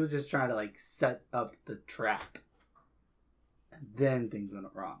guy. He was just trying to set up the trap. And then things went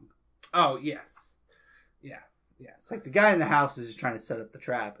wrong. Oh, yes. Yeah. Yeah. It's like the guy in the house is just trying to set up the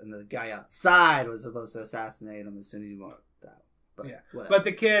trap, and the guy outside was supposed to assassinate him as soon as he walked out. But, whatever. But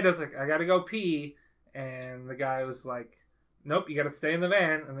the kid was like, I gotta go pee. And the guy was like, nope, you gotta stay in the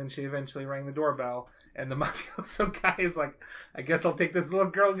van. And then she eventually rang the doorbell. And the mafioso guy is like, I guess I'll take this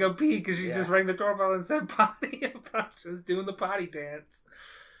little girl and go pee because she just rang the doorbell and said potty. And she was doing the potty dance.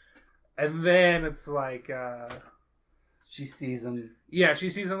 And then it's like... she sees him. Yeah,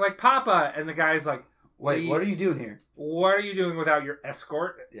 she sees him like, Papa. And the guy's like, wait, what are you doing here? What are you doing without your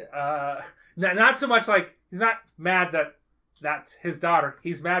escort? Yeah. Not so much he's not mad that that's his daughter.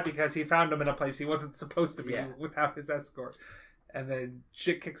 He's mad because he found him in a place he wasn't supposed to be without his escort. And then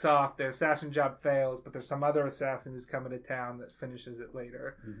shit kicks off. The assassin job fails, but there's some other assassin who's coming to town that finishes it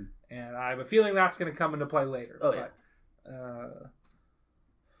later. Mm-hmm. And I have a feeling that's going to come into play later. Oh,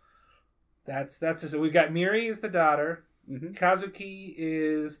 that's just, we've got Miri as the daughter. Mm-hmm. Kazuki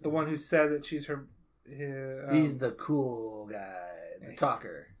is the one who said that she's her... he's the cool guy, the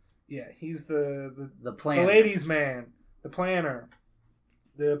talker. Yeah, he's the planner. The ladies' man, the planner,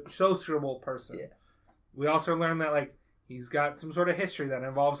 the sociable person. Yeah. We also learned that he's got some sort of history that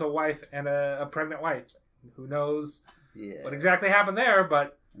involves a wife and a pregnant wife. Who knows what exactly happened there?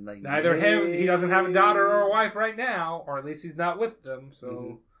 But neither he doesn't have a daughter or a wife right now, or at least he's not with them.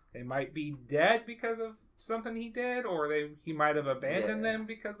 So they might be dead because of something he did, or he might have abandoned them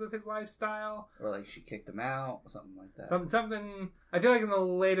because of his lifestyle, or she kicked him out, something like that. Something. I feel like in the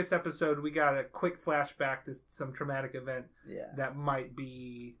latest episode we got a quick flashback to some traumatic event that might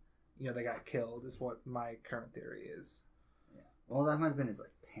be, they got killed. Is what my current theory is. Yeah. Well, that might have been his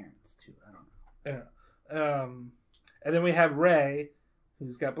parents too. I don't know. And then we have Ray,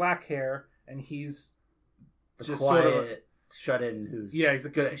 who's got black hair, and he's just quiet, sort of shut-in who's he's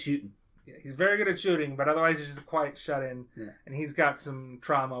good at shooting. Yeah, he's very good at shooting, but otherwise he's just a quiet shut-in, and he's got some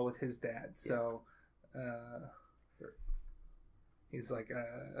trauma with his dad. So he's like,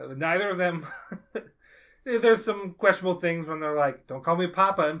 neither of them. There's some questionable things when they're like, "Don't call me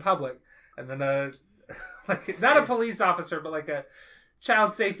Papa" in public, and then not a police officer, but a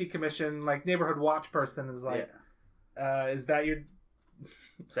child safety commission, neighborhood watch person is like, "Is that your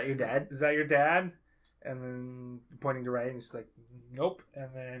dad? Is that your dad?" And then pointing to Ray, and she's like, "Nope." And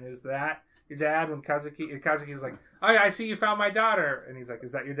then, "Is that your dad?" When Kazuki's like, "Oh yeah, I see you found my daughter." And he's like,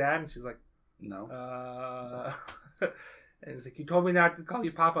 "Is that your dad?" And she's like, "No." And he's like, "You told me not to call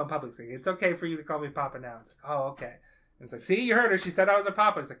you Papa in public." It's like, "It's okay for you to call me Papa now." It's like, "Oh, okay." And it's like, "See, you heard her. She said I was a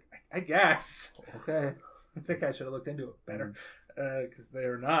Papa." It's like, I guess. Okay. I think I should have looked into it better because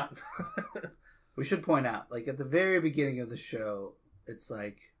they're not. We should point out, like, at the very beginning of the show, it's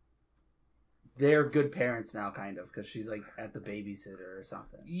like they're good parents now, kind of, because she's like at the babysitter or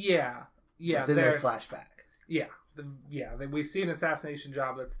something. Yeah. But then they flashback. Yeah. We see an assassination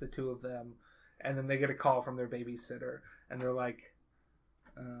job that's the two of them, and then they get a call from their babysitter, and they're like,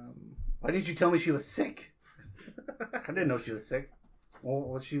 why didn't you tell me she was sick? I didn't know she was sick. Well,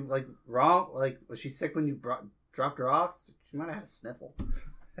 was she, like, wrong? Like, was she sick when you dropped her off? She might have had a sniffle.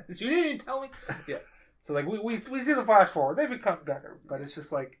 She didn't even tell me. Yeah. So, like, we see the flash forward. They become better, but it's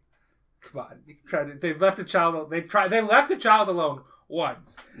just like, come on. You try to, they left the child. They left the child alone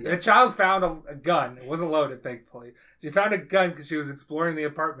once. Yes. The child found a gun. It wasn't loaded, thankfully. She found a gun because she was exploring the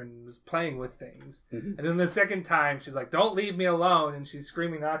apartment and was playing with things. Mm-hmm. And then the second time, she's like, "Don't leave me alone!" And she's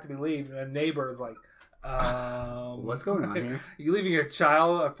screaming not to be leaved. And a neighbor is like, "What's going on here? Are you leaving a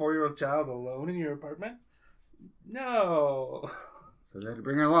 4-year-old child, alone in your apartment?" No. So they had to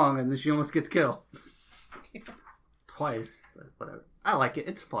bring her along, and then she almost gets killed. Twice, but whatever. I like it.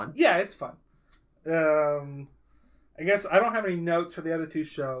 It's fun. Yeah, it's fun. I guess I don't have any notes for the other two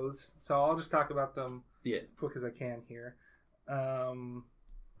shows, so I'll just talk about them as quick as I can here. I'm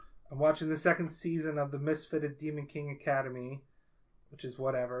watching the second season of the Misfit Demon King Academy, which is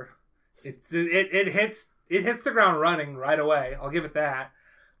whatever. It hits the ground running right away. I'll give it that.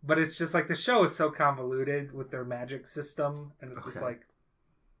 But it's just like the show is so convoluted with their magic system, and it's just like,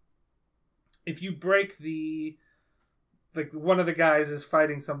 if you break one of the guys is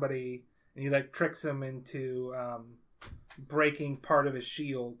fighting somebody, and he like tricks him into breaking part of his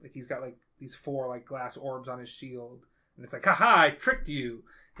shield. Like he's got like these 4 like glass orbs on his shield, and it's like, haha, I tricked you.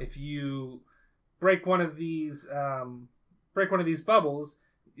 If you break one of these bubbles,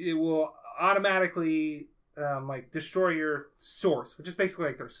 it will automatically like destroy your source, which is basically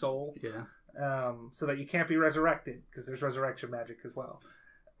like their soul. Yeah. So that you can't be resurrected, because there's resurrection magic as well.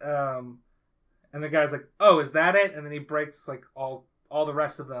 And the guy's like, "Oh, is that it?" And then he breaks like all the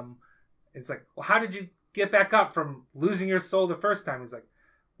rest of them. It's like, "Well, how did you get back up from losing your soul the first time?" He's like,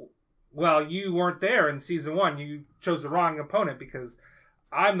 "Well, you weren't there in season 1. You chose the wrong opponent, because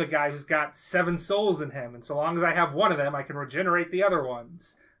I'm the guy who's got 7 souls in him, and so long as I have one of them, I can regenerate the other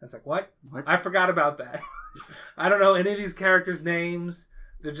ones." And it's like, what? I forgot about that. I don't know any of these characters' names.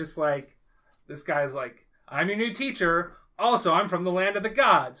 They're just like, this guy's like, "I'm your new teacher. Also, I'm from the land of the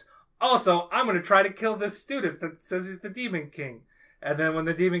gods. Also, I'm going to try to kill this student that says he's the Demon King." And then when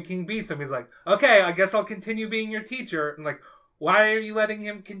the Demon King beats him, he's like, "Okay, I guess I'll continue being your teacher." And like, why are you letting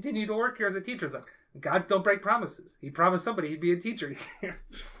him continue to work here as a teacher? It's like, gods don't break promises. He promised somebody he'd be a teacher here.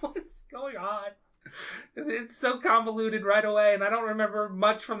 What's going on? It's so convoluted right away, and I don't remember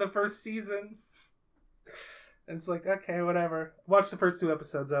much from the first season. It's like, okay, whatever. Watch the first 2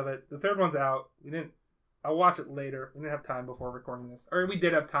 episodes of it. The third one's out. I'll watch it later. We didn't have time before recording this. Or we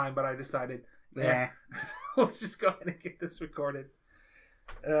did have time, but I decided, let's just go ahead and get this recorded.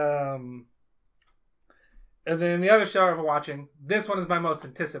 And then the other show I've been watching, this one is my most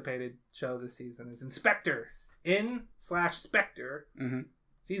anticipated show this season, is Spectre. Spectre,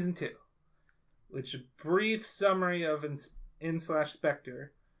 season 2. Which, a brief summary of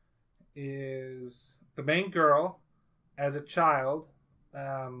Spectre is the main girl, as a child,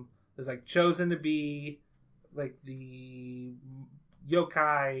 is like chosen to be like the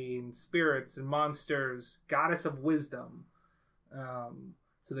yokai and spirits and monsters, goddess of wisdom.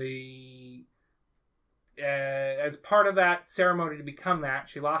 So they, as part of that ceremony to become that,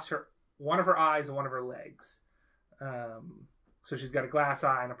 she lost one of her eyes and one of her legs. So she's got a glass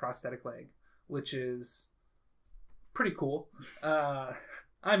eye and a prosthetic leg, which is pretty cool.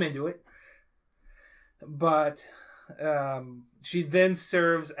 I'm into it. But she then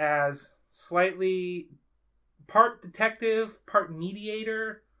serves as slightly part detective, part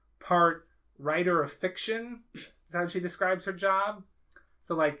mediator, part writer of fiction. Is how she describes her job.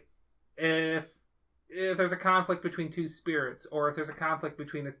 So, like, if there's a conflict between 2 spirits, or if there's a conflict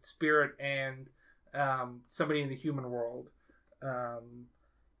between a spirit and somebody in the human world,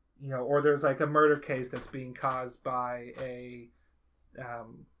 or there's like a murder case that's being caused by a,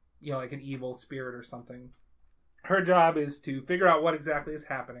 like an evil spirit or something. Her job is to figure out what exactly is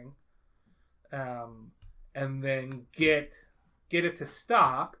happening, and then get it to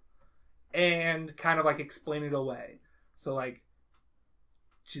stop, and kind of like explain it away. So like,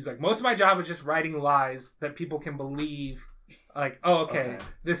 she's like, most of my job is just writing lies that people can believe. Like, oh, okay,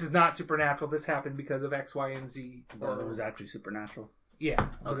 this is not supernatural. This happened because of X, Y, and Z. But it was actually supernatural. Yeah,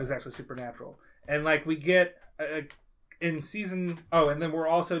 it was actually supernatural. And like, we get in season. Oh, and then we're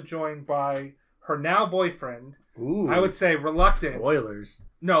also joined by her now boyfriend. Ooh, I would say reluctant. Spoilers.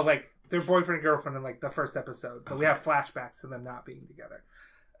 No, like their boyfriend and girlfriend in like the first episode, but we have flashbacks to them not being together.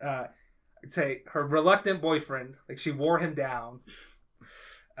 I'd say her reluctant boyfriend, like she wore him down,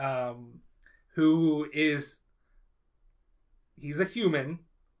 who is, he's a human,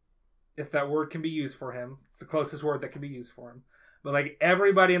 if that word can be used for him. It's the closest word that can be used for him. But like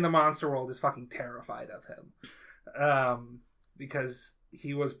everybody in the monster world is fucking terrified of him. Because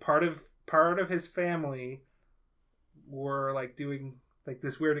he was part of his family were like doing like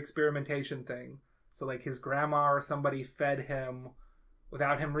this weird experimentation thing. So like his grandma or somebody fed him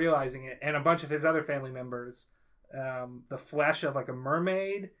without him realizing it, and a bunch of his other family members, the flesh of like a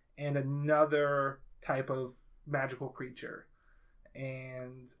mermaid and another type of magical creature.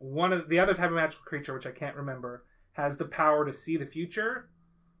 And one of the other type of magical creature, which I can't remember, has the power to see the future,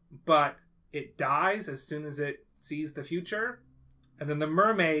 but it dies as soon as it sees the future. And then the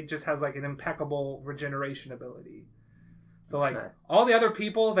mermaid just has like an impeccable regeneration ability. So like all the other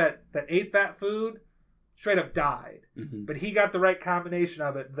people that ate that food straight up died. Mm-hmm. But he got the right combination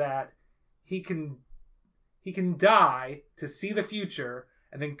of it, that he can die to see the future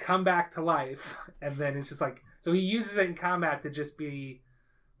and then come back to life. And then it's just like, so he uses it in combat to just be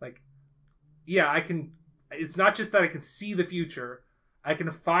like, yeah, I can, it's not just that I can see the future, I can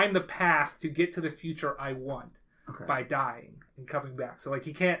find the path to get to the future I want by dying and coming back. So like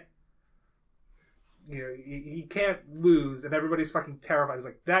he can't, you know, he can't lose, and everybody's fucking terrified. It's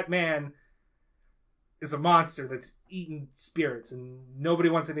like, that man is a monster that's eating spirits and nobody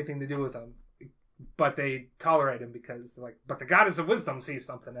wants anything to do with him. But they tolerate him because they're like, but the goddess of wisdom sees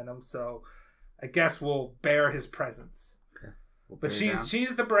something in him, so I guess we'll bear his presence. Okay. But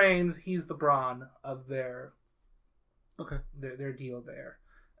she's the brains, he's the brawn of their deal there.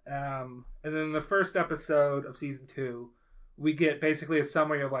 And then the first episode of season 2, we get basically a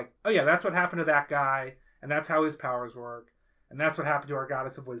summary of like, oh yeah, that's what happened to that guy, and that's how his powers work, and that's what happened to our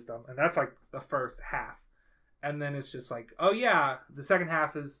goddess of wisdom, and that's like the first half. And then it's just like, oh yeah, the second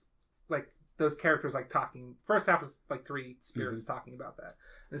half is like those characters like talking. First half was like 3 spirits talking about that.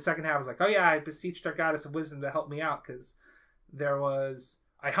 The second half was like, oh yeah, I beseeched our goddess of wisdom to help me out because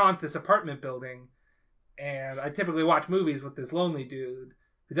I haunt this apartment building, and I typically watch movies with this lonely dude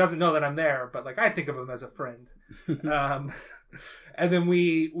who doesn't know that I'm there, but like I think of him as a friend. And then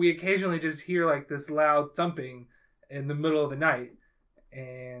we occasionally just hear like this loud thumping in the middle of the night,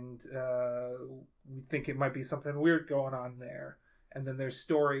 and we think it might be something weird going on there. And then there's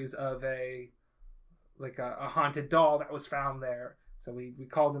stories of a haunted doll that was found there. So we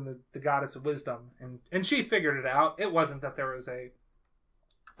called in the goddess of wisdom, and she figured it out. It wasn't that there was a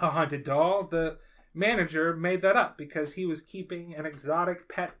haunted doll. The manager made that up because he was keeping an exotic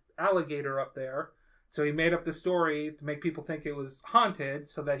pet alligator up there. So he made up the story to make people think it was haunted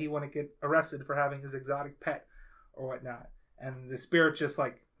so that he wouldn't get arrested for having his exotic pet or whatnot. And the spirit's just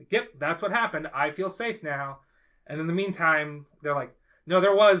like, yep, that's what happened. I feel safe now. And in the meantime, they're like, no,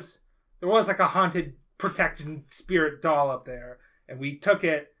 there was like a haunted protection spirit doll up there, and we took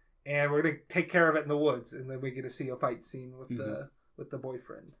it, and we're gonna take care of it in the woods. And then we get to see a fight scene with the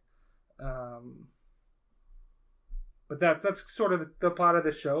boyfriend. But that's sort of the plot of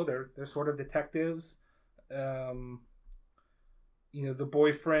the show. They're sort of detectives. You know, the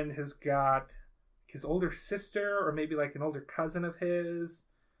boyfriend has got his older sister, or maybe like an older cousin of his,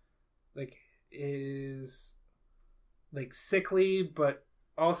 like is like sickly, but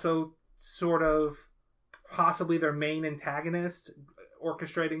also sort of possibly their main antagonist,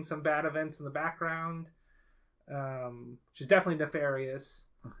 orchestrating some bad events in the background. She's definitely nefarious.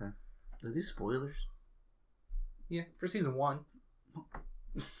 Okay. Are these spoilers? Yeah, for season 1.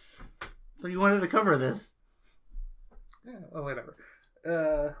 So you wanted to cover this? Yeah, well, whatever.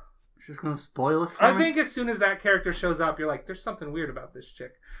 She's gonna spoil it for me? I think as soon as that character shows up, you're like, there's something weird about this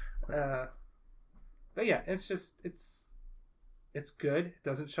chick. But yeah, it's just, it's good. It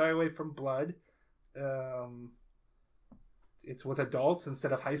doesn't shy away from blood. It's with adults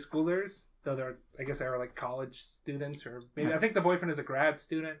instead of high schoolers, though I guess they're like college students, or maybe I think the boyfriend is a grad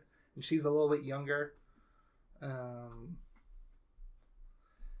student and she's a little bit younger.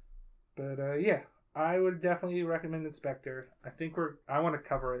 Yeah, I would definitely recommend Spectre. I want to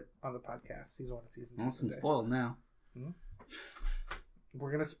cover it on the podcast, season 1 and season 2. Well, some spoiled now.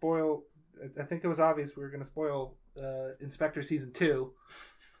 We're gonna spoil. I think it was obvious we were gonna spoil Inspector season 2,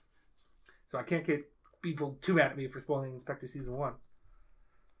 so I can't get people too mad at me for spoiling Inspector season 1.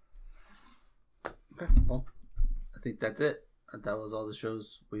 Okay, well, I think that's it. That was all the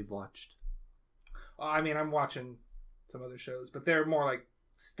shows we've watched. I mean, I'm watching some other shows, but they're more like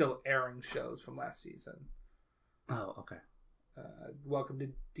still airing shows from last season. Oh, okay. Welcome to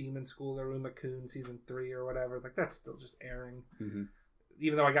Demon School, Aruma-kun season 3 or whatever. Like, that's still just airing. Mm-hmm.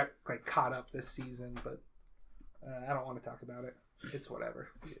 Even though I got like caught up this season, but I don't want to talk about it. It's whatever.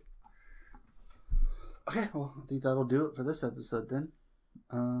 Okay, well, I think that'll do it for this episode then.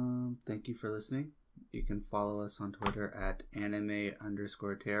 Thank you for listening. You can follow us on Twitter at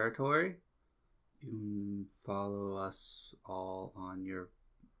anime_territory. You can follow us all on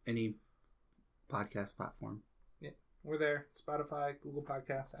any podcast platform. Yeah, we're there. Spotify, Google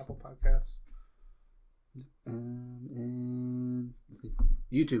Podcasts, Apple Podcasts. And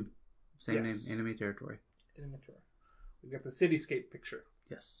YouTube. Same name, Anime Territory. We got the cityscape picture.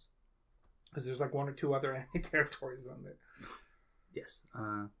 Yes. Because there's like one or two other anime territories on there. Yes.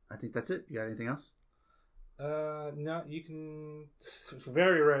 I think that's it. You got anything else? No, you can.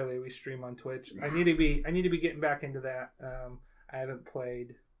 Very rarely we stream on Twitch. I need to be getting back into that. I haven't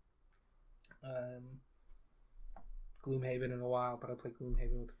played Gloomhaven in a while, but I played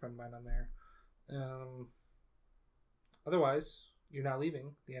Gloomhaven with a friend of mine on there. Otherwise, you're now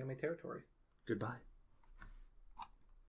leaving the anime territory. Goodbye.